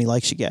to see how many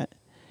likes you get.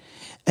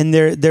 And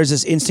there's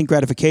this instant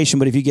gratification,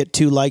 but if you get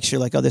 2 likes,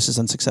 you're like, oh, this is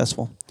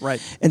unsuccessful.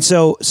 Right. And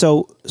so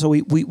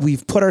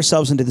we've put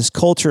ourselves into this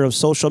culture of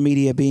social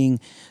media being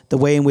the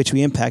way in which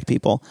we impact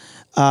people.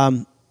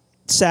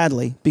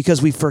 Sadly,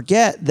 because we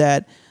forget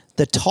that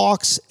the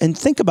talks, and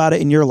think about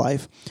it in your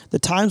life, the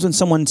times when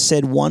someone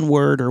said one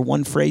word or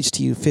one phrase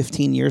to you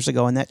 15 years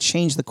ago, and that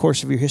changed the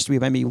course of your history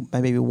by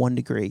maybe 1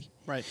 degree.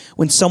 Right.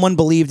 When someone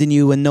believed in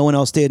you when no one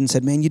else did and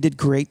said, man, you did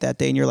great that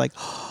day. And you're like,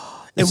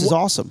 oh, this is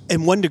awesome.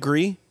 And 1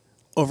 degree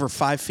over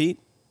 5 feet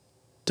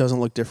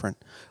doesn't look different.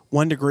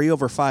 1 degree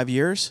over 5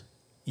 years,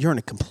 you're in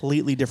a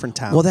completely different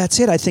town. Well, that's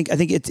it. I think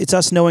it's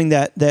us knowing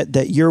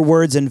that your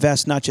words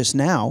invest not just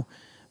now,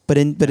 but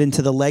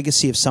into the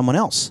legacy of someone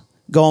else.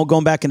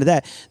 Going back into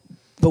that.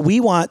 But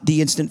we want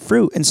the instant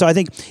fruit. And so I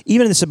think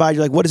even in this abide,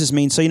 you're like, what does this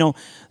mean? So,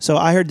 so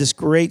I heard this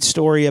great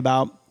story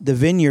about the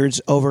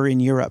vineyards over in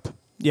Europe.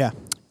 Yeah.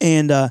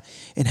 And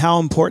how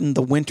important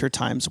the winter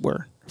times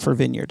were for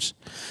vineyards.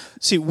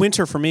 See,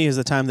 winter for me is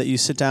the time that you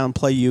sit down,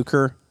 play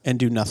euchre, and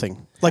do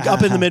nothing. Like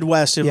up in the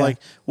Midwest, you're like,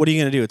 what are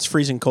you going to do? It's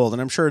freezing cold.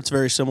 And I'm sure it's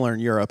very similar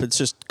in Europe. It's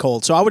just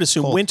cold. So I would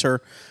assume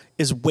winter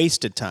is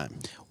wasted time.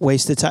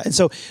 Wasted time. And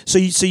so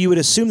you would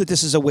assume that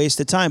this is a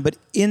wasted time, but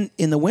in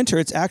the winter,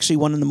 it's actually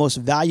one of the most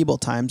valuable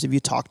times. If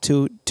you talk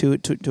to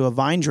a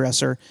vine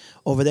dresser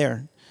over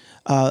there,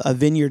 a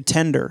vineyard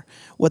tender,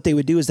 what they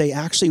would do is they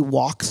actually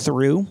walk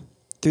through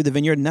the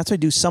vineyard, and that's why I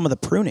do some of the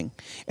pruning.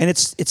 And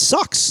it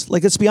sucks.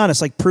 Like, let's be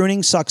honest, like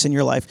pruning sucks in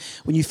your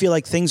life when you feel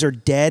like things are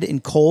dead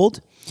and cold,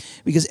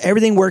 because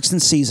everything works in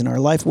season. Our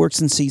life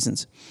works in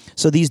seasons.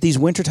 So these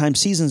wintertime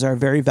seasons are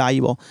very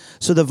valuable.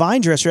 So the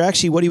vine dresser,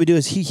 actually what he would do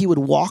is he would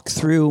walk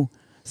through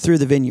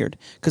the vineyard,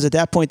 because at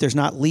that point there's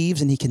not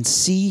leaves and he can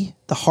see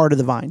the heart of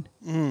the vine.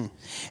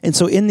 And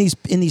so in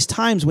these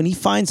times when he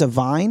finds a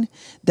vine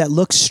that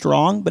looks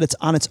strong but it's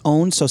on its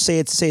own, so say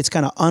it's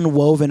kind of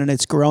unwoven and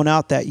it's grown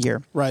out that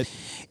year. Right.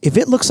 If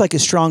it looks like a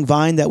strong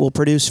vine that will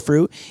produce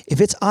fruit, if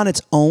it's on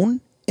its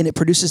own and it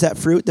produces that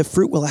fruit, the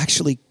fruit will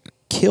actually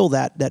kill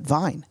that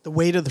vine. The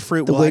weight of the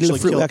fruit will actually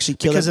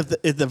kill because it.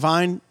 if the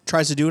vine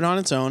tries to do it on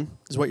its own,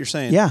 is what you're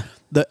saying. Yeah.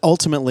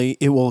 Ultimately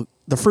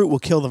the fruit will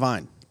kill the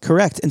vine.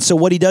 Correct. And so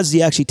what he does is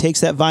he actually takes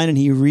that vine and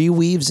he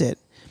reweaves it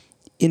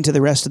into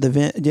the rest of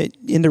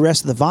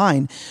the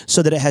vine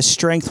so that it has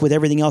strength with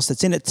everything else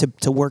that's in it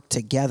to work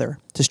together,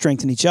 to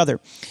strengthen each other.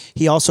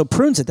 He also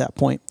prunes at that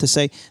point to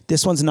say,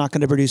 this one's not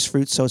going to produce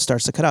fruit, so it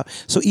starts to cut out.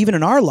 So even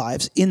in our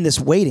lives, in this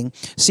waiting,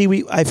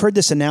 I've heard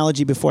this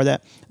analogy before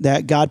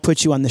that God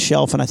puts you on the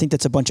shelf, and I think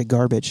that's a bunch of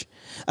garbage.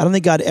 I don't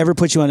think God ever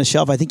puts you on a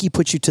shelf. I think he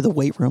puts you to the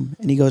weight room,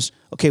 and he goes,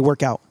 okay,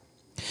 work out.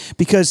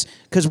 Because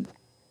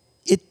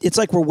it's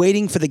like we're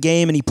waiting for the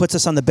game, and he puts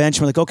us on the bench,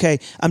 and we're like, okay,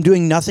 I'm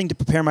doing nothing to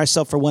prepare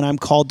myself for when I'm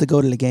called to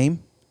go to the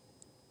game.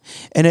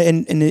 And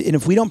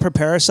if we don't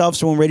prepare ourselves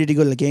for when we're ready to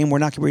go to the game, we're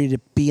not ready to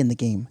be in the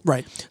game.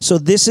 Right. So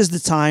this is the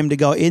time to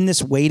go, in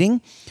this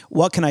waiting,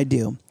 what can I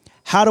do?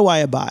 How do I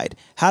abide?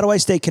 How do I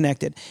stay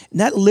connected? And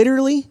that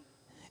literally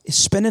is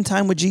spending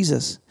time with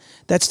Jesus.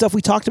 That stuff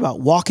we talked about,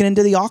 walking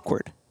into the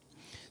awkward,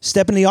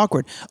 stepping into the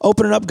awkward,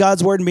 opening up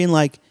God's word and being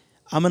like,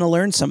 I'm going to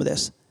learn some of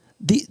this.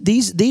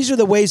 These are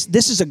the ways.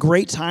 This is a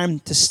great time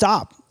to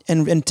stop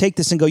and take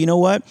this and go, you know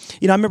what?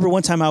 I remember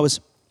one time I was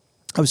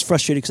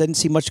frustrated because I didn't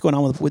see much going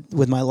on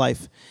with my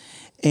life.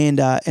 And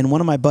one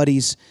of my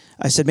buddies,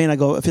 I said, man, I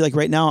feel like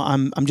right now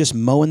I'm just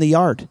mowing the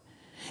yard.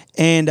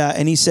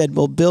 And he said,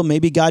 well, Bill,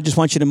 maybe God just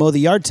wants you to mow the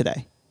yard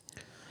today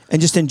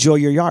and just enjoy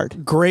your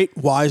yard. Great,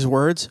 wise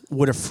words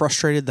would have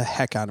frustrated the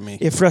heck out of me.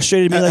 It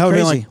frustrated me like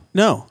crazy. Like,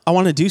 no, I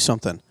want to do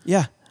something.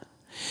 Yeah.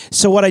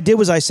 So what I did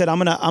was I said, I'm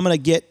gonna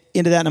get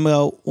into that, and I'm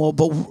gonna go, well,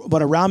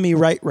 but around me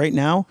right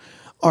now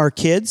are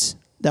kids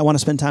that want to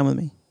spend time with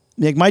me.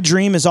 Like, my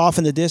dream is off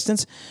in the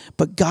distance,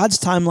 but God's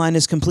timeline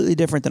is completely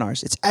different than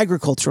ours. It's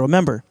agricultural.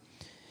 Remember,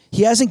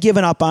 he hasn't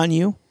given up on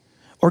you,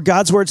 or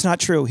God's word's not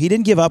true. He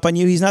didn't give up on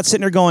you. He's not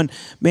sitting there going,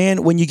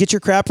 man, when you get your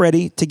crap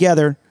ready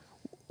together,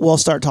 we'll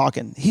start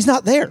talking. He's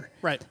not there.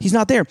 Right. He's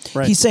not there.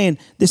 Right. He's saying,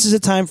 this is a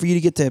time for you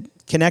to get to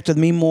connect with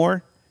me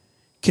more,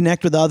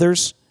 connect with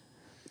others,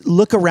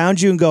 look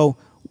around you and go,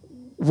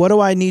 what do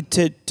I need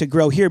to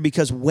grow here?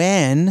 Because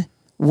when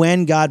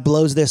God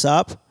blows this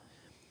up,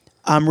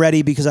 I'm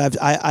ready, because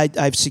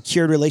I've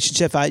secured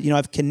relationship.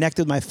 I've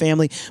connected with my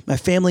family. My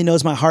family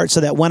knows my heart,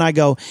 so that when I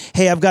go,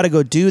 hey, I've got to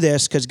go do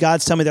this because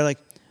God's telling me, they're like,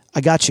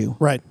 I got you.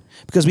 Right.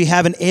 because we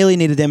haven't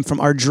alienated them from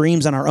our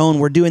dreams on our own.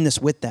 We're doing this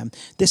with them.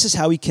 This is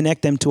how we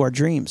connect them to our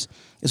dreams,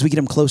 is we get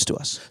them close to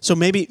us. So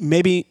maybe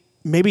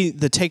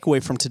the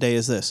takeaway from today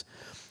is this.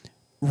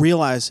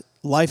 Realize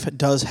life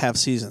does have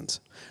seasons.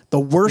 The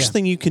worst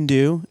thing you can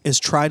do is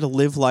try to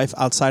live life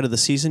outside of the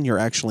season you're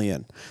actually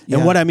in. Yeah.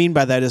 And what I mean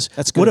by that is,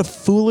 That's good. what a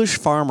foolish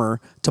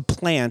farmer to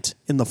plant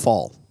in the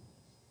fall.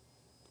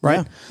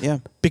 Right? Yeah.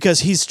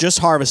 Because he's just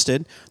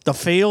harvested. The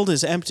field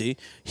is empty.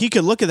 He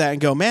could look at that and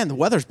go, man, the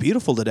weather's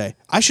beautiful today.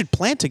 I should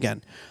plant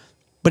again.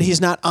 But he's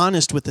not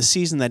honest with the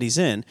season that he's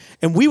in.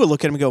 And we would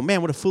look at him and go,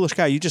 man, what a foolish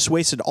guy. You just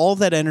wasted all of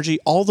that energy,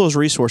 all those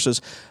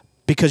resources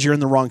because you're in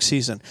the wrong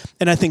season.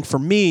 And I think for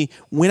me,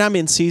 when I'm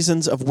in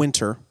seasons of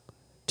winter,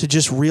 to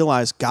just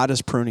realize God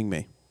is pruning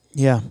me.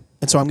 Yeah.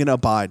 And so I'm going to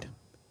abide.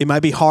 It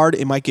might be hard.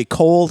 It might get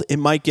cold. It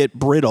might get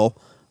brittle.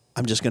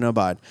 I'm just going to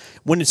abide.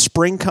 When it's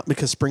spring,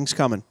 because spring's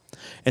coming.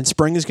 And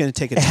spring is going to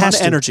take a ton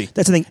of energy.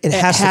 That's the thing. It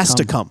has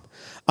to come.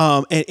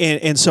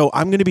 And so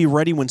I'm going to be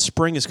ready when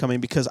spring is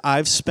coming because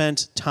I've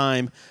spent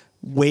time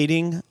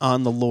waiting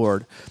on the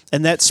Lord.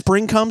 And that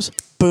spring comes,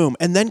 boom.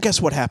 And then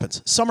guess what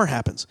happens? Summer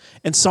happens.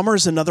 And summer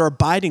is another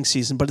abiding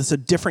season, but it's a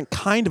different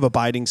kind of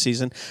abiding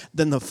season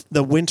than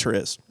the winter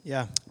is.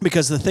 Yeah.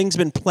 Because the thing's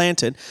been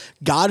planted.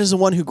 God is the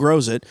one who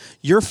grows it.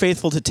 You're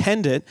faithful to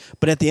tend it.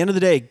 But at the end of the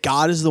day,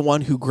 God is the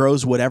one who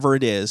grows whatever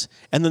it is.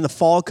 And then the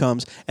fall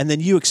comes, and then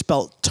you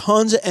expel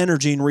tons of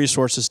energy and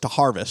resources to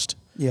harvest.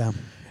 Yeah.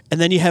 And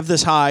then you have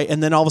this high,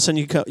 and then all of a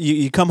sudden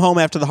you come home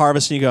after the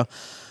harvest and you go,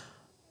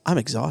 I'm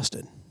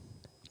exhausted.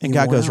 And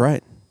God goes,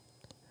 right.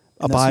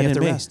 Abide in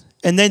me. Rest.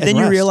 And then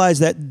you rest. realize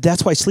that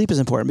that's why sleep is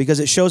important, because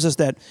it shows us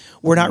that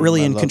we're not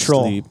really in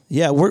control. Sleep.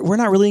 Yeah, we're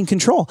not really in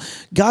control.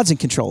 God's in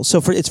control. So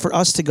it's for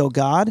us to go,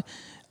 God,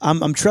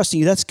 I'm trusting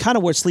you. That's kind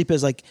of where sleep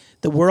is. Like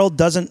the world's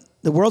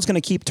going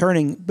to keep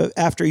turning, but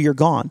after you're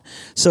gone.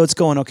 So it's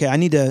going, okay, I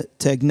need to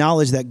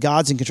acknowledge that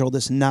God's in control of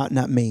this, not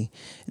me.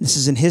 And this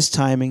is in his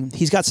timing.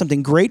 He's got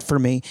something great for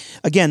me.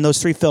 Again,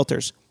 those three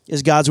filters.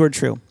 Is God's word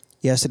true?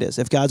 Yes, it is.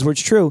 If God's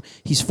word's true,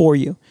 he's for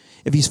you.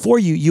 If he's for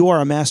you, you are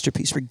a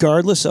masterpiece.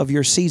 Regardless of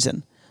your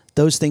season,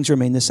 those things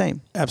remain the same.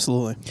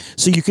 Absolutely.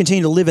 So you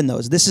continue to live in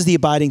those. This is the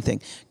abiding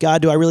thing.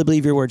 God, do I really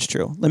believe your word's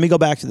true? Let me go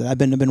back to that. I've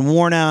been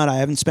worn out. I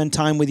haven't spent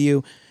time with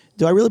you.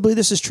 Do I really believe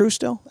this is true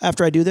still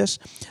after I do this?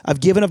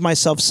 I've given of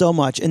myself so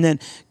much. And then,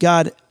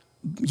 God,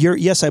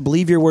 yes, I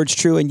believe your word's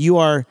true, and you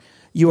are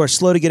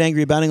slow to get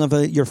angry, abounding in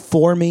love. You're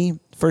for me.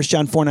 1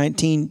 John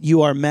 4:19,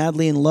 you are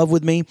madly in love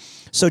with me.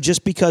 So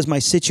just because my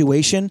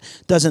situation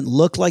doesn't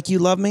look like you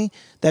love me,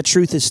 that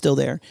truth is still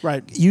there.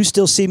 Right. You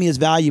still see me as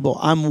valuable.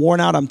 I'm worn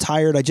out. I'm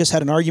tired. I just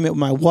had an argument with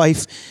my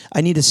wife.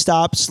 I need to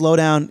stop, slow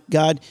down.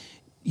 God,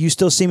 you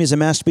still see me as a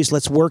masterpiece.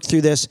 Let's work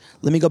through this.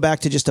 Let me go back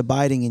to just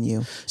abiding in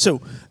you.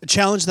 So a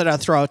challenge that I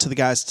throw out to the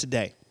guys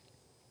today.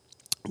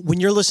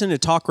 When you're listening to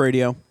talk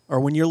radio or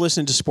when you're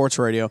listening to sports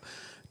radio,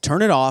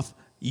 turn it off.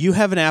 You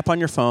have an app on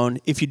your phone.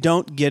 If you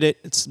don't get it,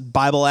 it's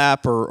Bible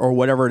app or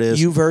whatever it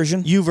is.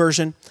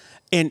 YouVersion.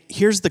 And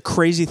here's the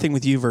crazy thing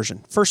with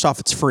YouVersion. First off,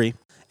 it's free.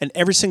 And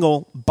every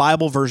single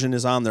Bible version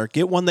is on there.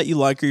 Get one that you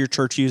like or your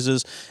church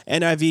uses.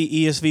 NIV,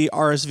 ESV,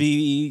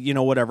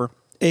 RSV, whatever.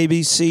 A,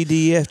 B, C,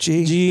 D, F,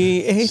 G.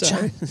 G, H,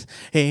 I,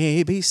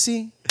 A, B,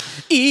 C.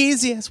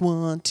 Easy as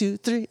 1, 2,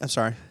 3. I'm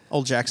sorry.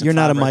 Old Jackson. You're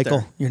not a right Michael.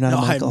 there. You're not a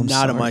Michael. I'm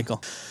not a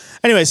Michael.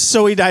 Anyways,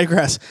 so we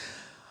digress.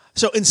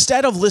 So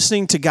instead of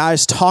listening to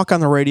guys talk on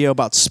the radio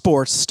about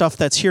sports, stuff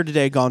that's here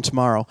today, gone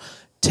tomorrow,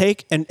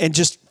 take and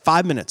just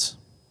 5 minutes.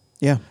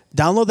 Yeah.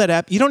 Download that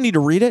app. You don't need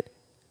to read it.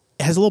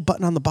 It has a little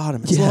button on the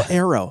bottom. It's a little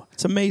arrow.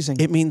 It's amazing.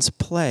 It means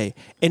play.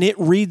 And it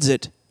reads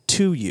it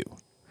to you.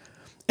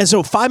 And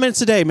so 5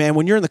 minutes a day, man,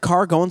 when you're in the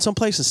car going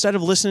someplace, instead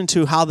of listening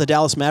to how the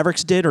Dallas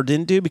Mavericks did or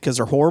didn't do because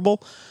they're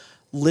horrible,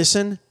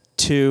 listen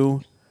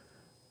to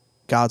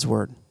God's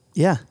word.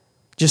 Yeah.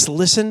 Just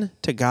listen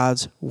to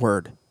God's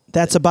word.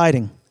 That's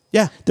abiding.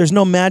 Yeah. There's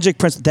no magic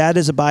principle. That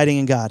is abiding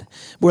in God.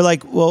 We're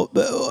like, well,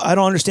 I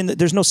don't understand that.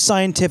 There's no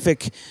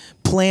scientific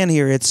plan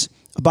here. It's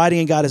abiding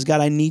in God is, God,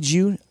 I need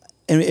you.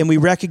 And we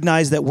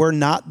recognize that we're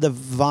not the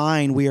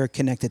vine. We are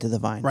connected to the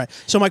vine. Right.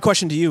 So my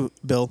question to you,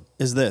 Bill,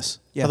 is this.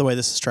 Yeah. By the way,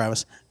 this is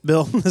Travis.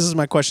 Bill, this is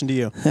my question to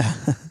you.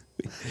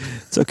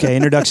 It's okay.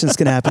 Introduction's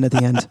going to happen at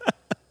the end.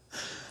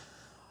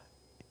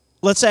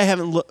 Let's say I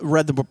haven't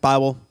read the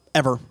Bible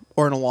ever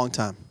or in a long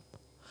time.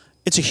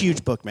 It's a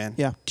huge book, man.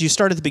 Yeah. Do you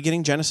start at the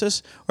beginning,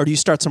 Genesis, or do you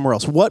start somewhere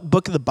else? What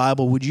book of the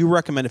Bible would you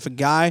recommend if a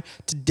guy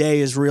today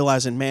is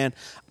realizing, man,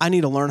 I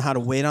need to learn how to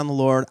wait on the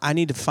Lord. I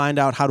need to find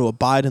out how to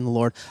abide in the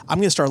Lord. I'm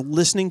going to start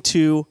listening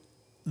to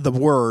the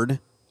Word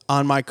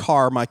on my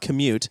car, my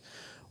commute.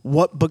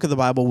 What book of the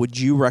Bible would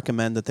you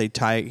recommend that they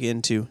tie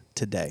into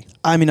today?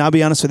 I mean, I'll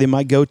be honest with you.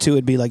 My go-to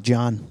would be like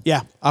John.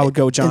 Yeah, I would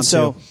go John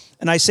too.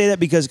 And I say that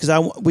because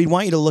we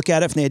want you to look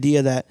at it from the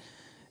idea that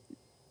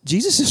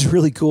Jesus is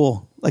really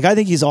cool. Like, I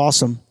think he's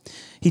awesome.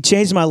 He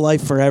changed my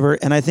life forever,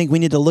 and I think we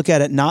need to look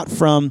at it not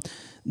from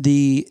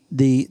the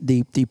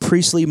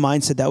priestly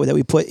mindset that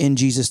we put in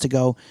Jesus to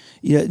go,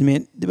 you know what I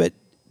mean? But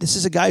this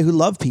is a guy who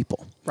loved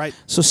people. Right.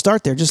 So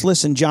start there. Just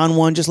listen. John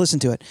 1, just listen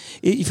to it.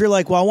 If you're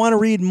like, well, I want to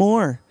read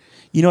more.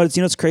 You know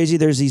what's crazy?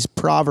 There's these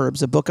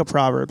Proverbs, a book of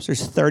Proverbs.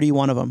 There's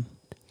 31 of them.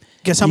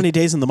 Guess how many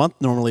days in the month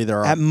normally there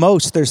are? At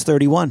most, there's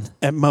 31.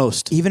 At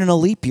most. Even in a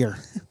leap year.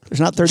 There's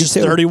not 32. Just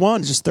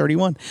 31. It's just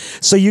 31.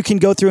 So you can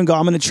go through and go,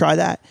 I'm going to try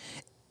that.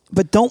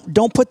 But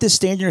don't put this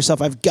standard on yourself.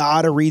 I've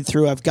got to read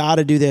through. I've got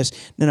to do this.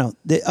 No.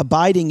 The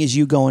abiding is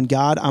you going,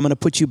 God, I'm going to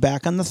put you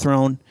back on the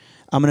throne.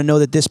 I'm going to know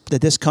that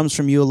this comes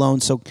from you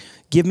alone. So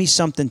give me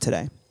something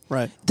today.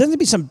 Right. It doesn't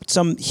be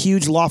some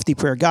huge lofty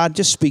prayer. God,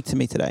 just speak to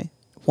me today.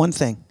 One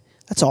thing.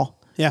 That's all.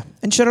 Yeah.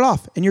 And shut it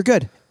off. And you're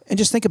good. And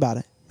just think about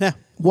it. Yeah.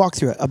 Walk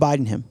through it. Abide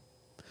in him.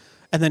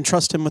 And then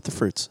trust him with the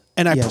fruits.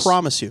 And I Yes.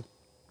 promise you,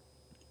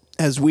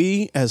 as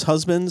we, as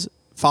husbands,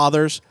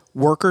 fathers,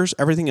 workers,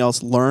 everything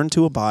else, learn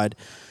to abide,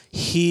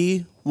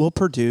 he will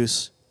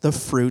produce the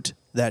fruit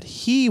that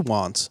he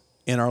wants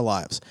in our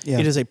lives. Yeah.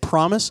 It is a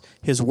promise.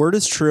 His word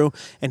is true.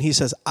 And he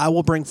says, I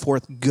will bring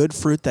forth good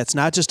fruit that's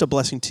not just a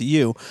blessing to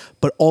you,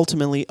 but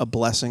ultimately a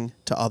blessing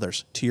to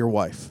others, to your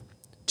wife,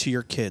 to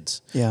your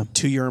kids, Yeah.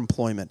 to your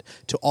employment,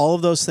 to all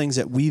of those things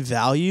that we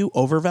value,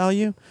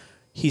 overvalue.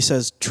 He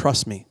says,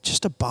 trust me,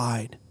 just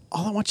abide.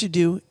 All I want you to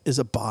do is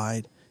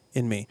abide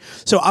in me.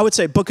 So I would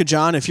say Book of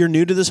John, if you're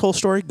new to this whole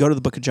story, go to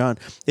the Book of John.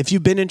 If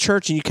you've been in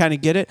church and you kind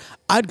of get it,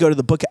 I'd go to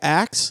the Book of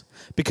Acts,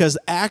 because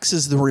Acts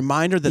is the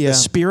reminder that the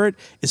Spirit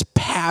is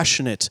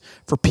passionate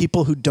for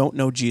people who don't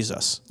know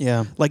Jesus.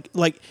 Yeah.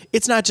 Like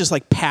it's not just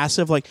like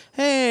passive, like,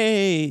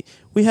 hey,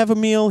 we have a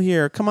meal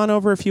here. Come on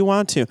over if you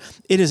want to.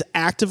 It is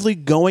actively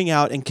going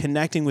out and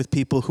connecting with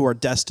people who are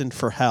destined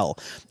for hell.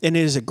 And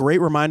it is a great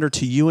reminder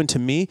to you and to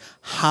me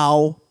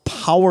how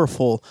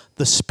powerful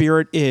the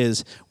Spirit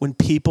is when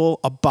people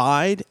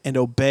abide and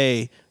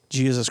obey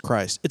Jesus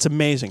Christ. It's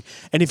amazing.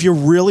 And if you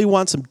really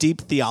want some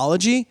deep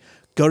theology,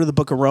 go to the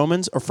book of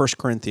Romans or 1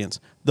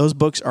 Corinthians. Those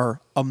books are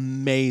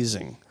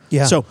amazing.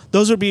 Yeah. So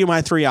those would be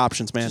my three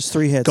options, man. Just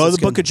 3 hits. Go to That's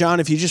the book good. of John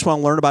if you just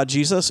want to learn about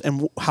Jesus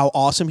and how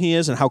awesome he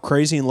is and how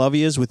crazy in love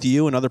he is with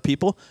you and other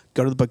people.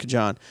 Go to the book of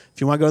John.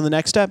 If you want to go to the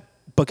next step,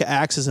 book of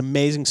Acts is an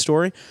amazing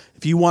story.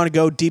 If you want to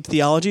go deep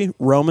theology,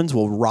 Romans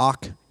will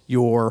rock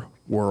your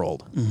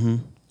world. Mm-hmm.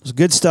 It's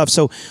good stuff.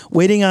 So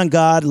waiting on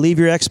God, leave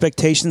your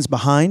expectations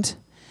behind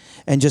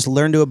and just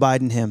learn to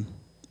abide in him.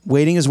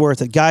 Waiting is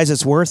worth it. Guys,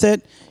 it's worth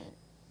it.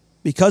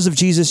 Because of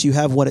Jesus, you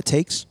have what it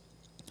takes.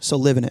 So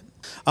live in it.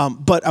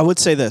 But I would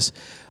say this.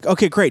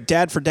 Okay, great.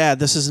 Dad for dad.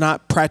 This is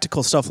not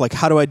practical stuff like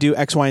how do I do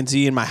X, Y, and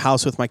Z in my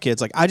house with my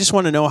kids. Like I just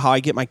want to know how I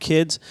get my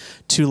kids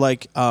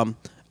to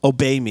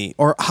obey me,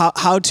 or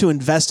how to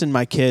invest in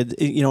my kid,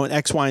 in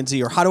X, Y, and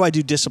Z, or how do I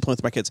do discipline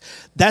with my kids.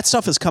 That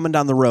stuff is coming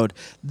down the road.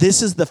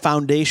 This is the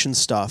foundation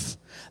stuff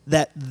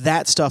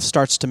that stuff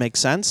starts to make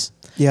sense.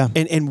 Yeah.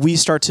 And we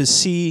start to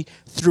see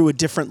through a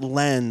different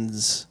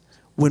lens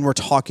when we're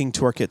talking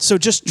to our kids. So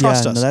just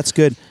trust us. No, that's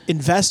good.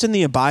 Invest in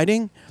the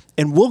abiding,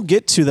 and we'll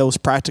get to those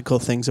practical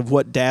things of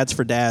what Dads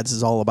for Dads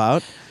is all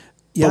about.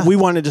 Yeah. But we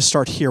wanted to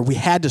start here. We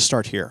had to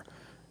start here.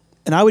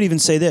 And I would even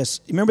say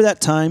this. Remember that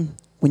time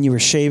when you were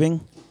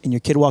shaving and your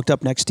kid walked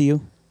up next to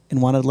you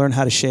and wanted to learn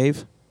how to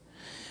shave?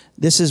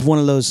 This is one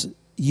of those,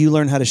 you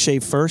learn how to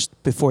shave first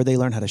before they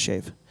learn how to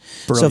shave.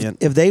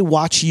 Brilliant. So if they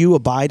watch you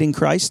abide in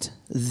Christ,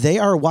 they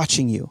are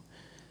watching you.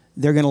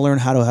 They're going to learn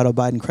how to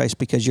abide in Christ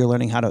because you're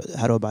learning how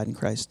to abide in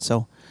Christ.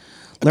 So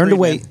learn to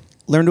wait,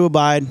 learn to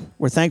abide.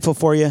 We're thankful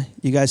for you.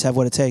 You guys have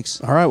what it takes.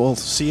 All right, we'll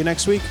see you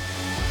next week.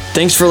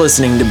 Thanks for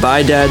listening to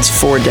By Dads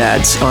for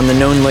Dads on the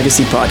Known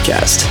Legacy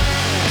podcast.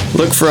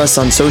 Look for us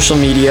on social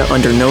media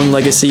under Known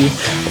Legacy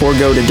or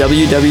go to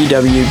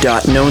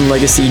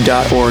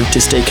www.knownlegacy.org to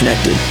stay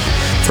connected.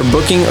 For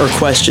booking or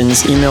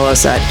questions, email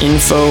us at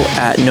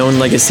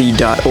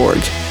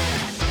info@knownlegacy.org.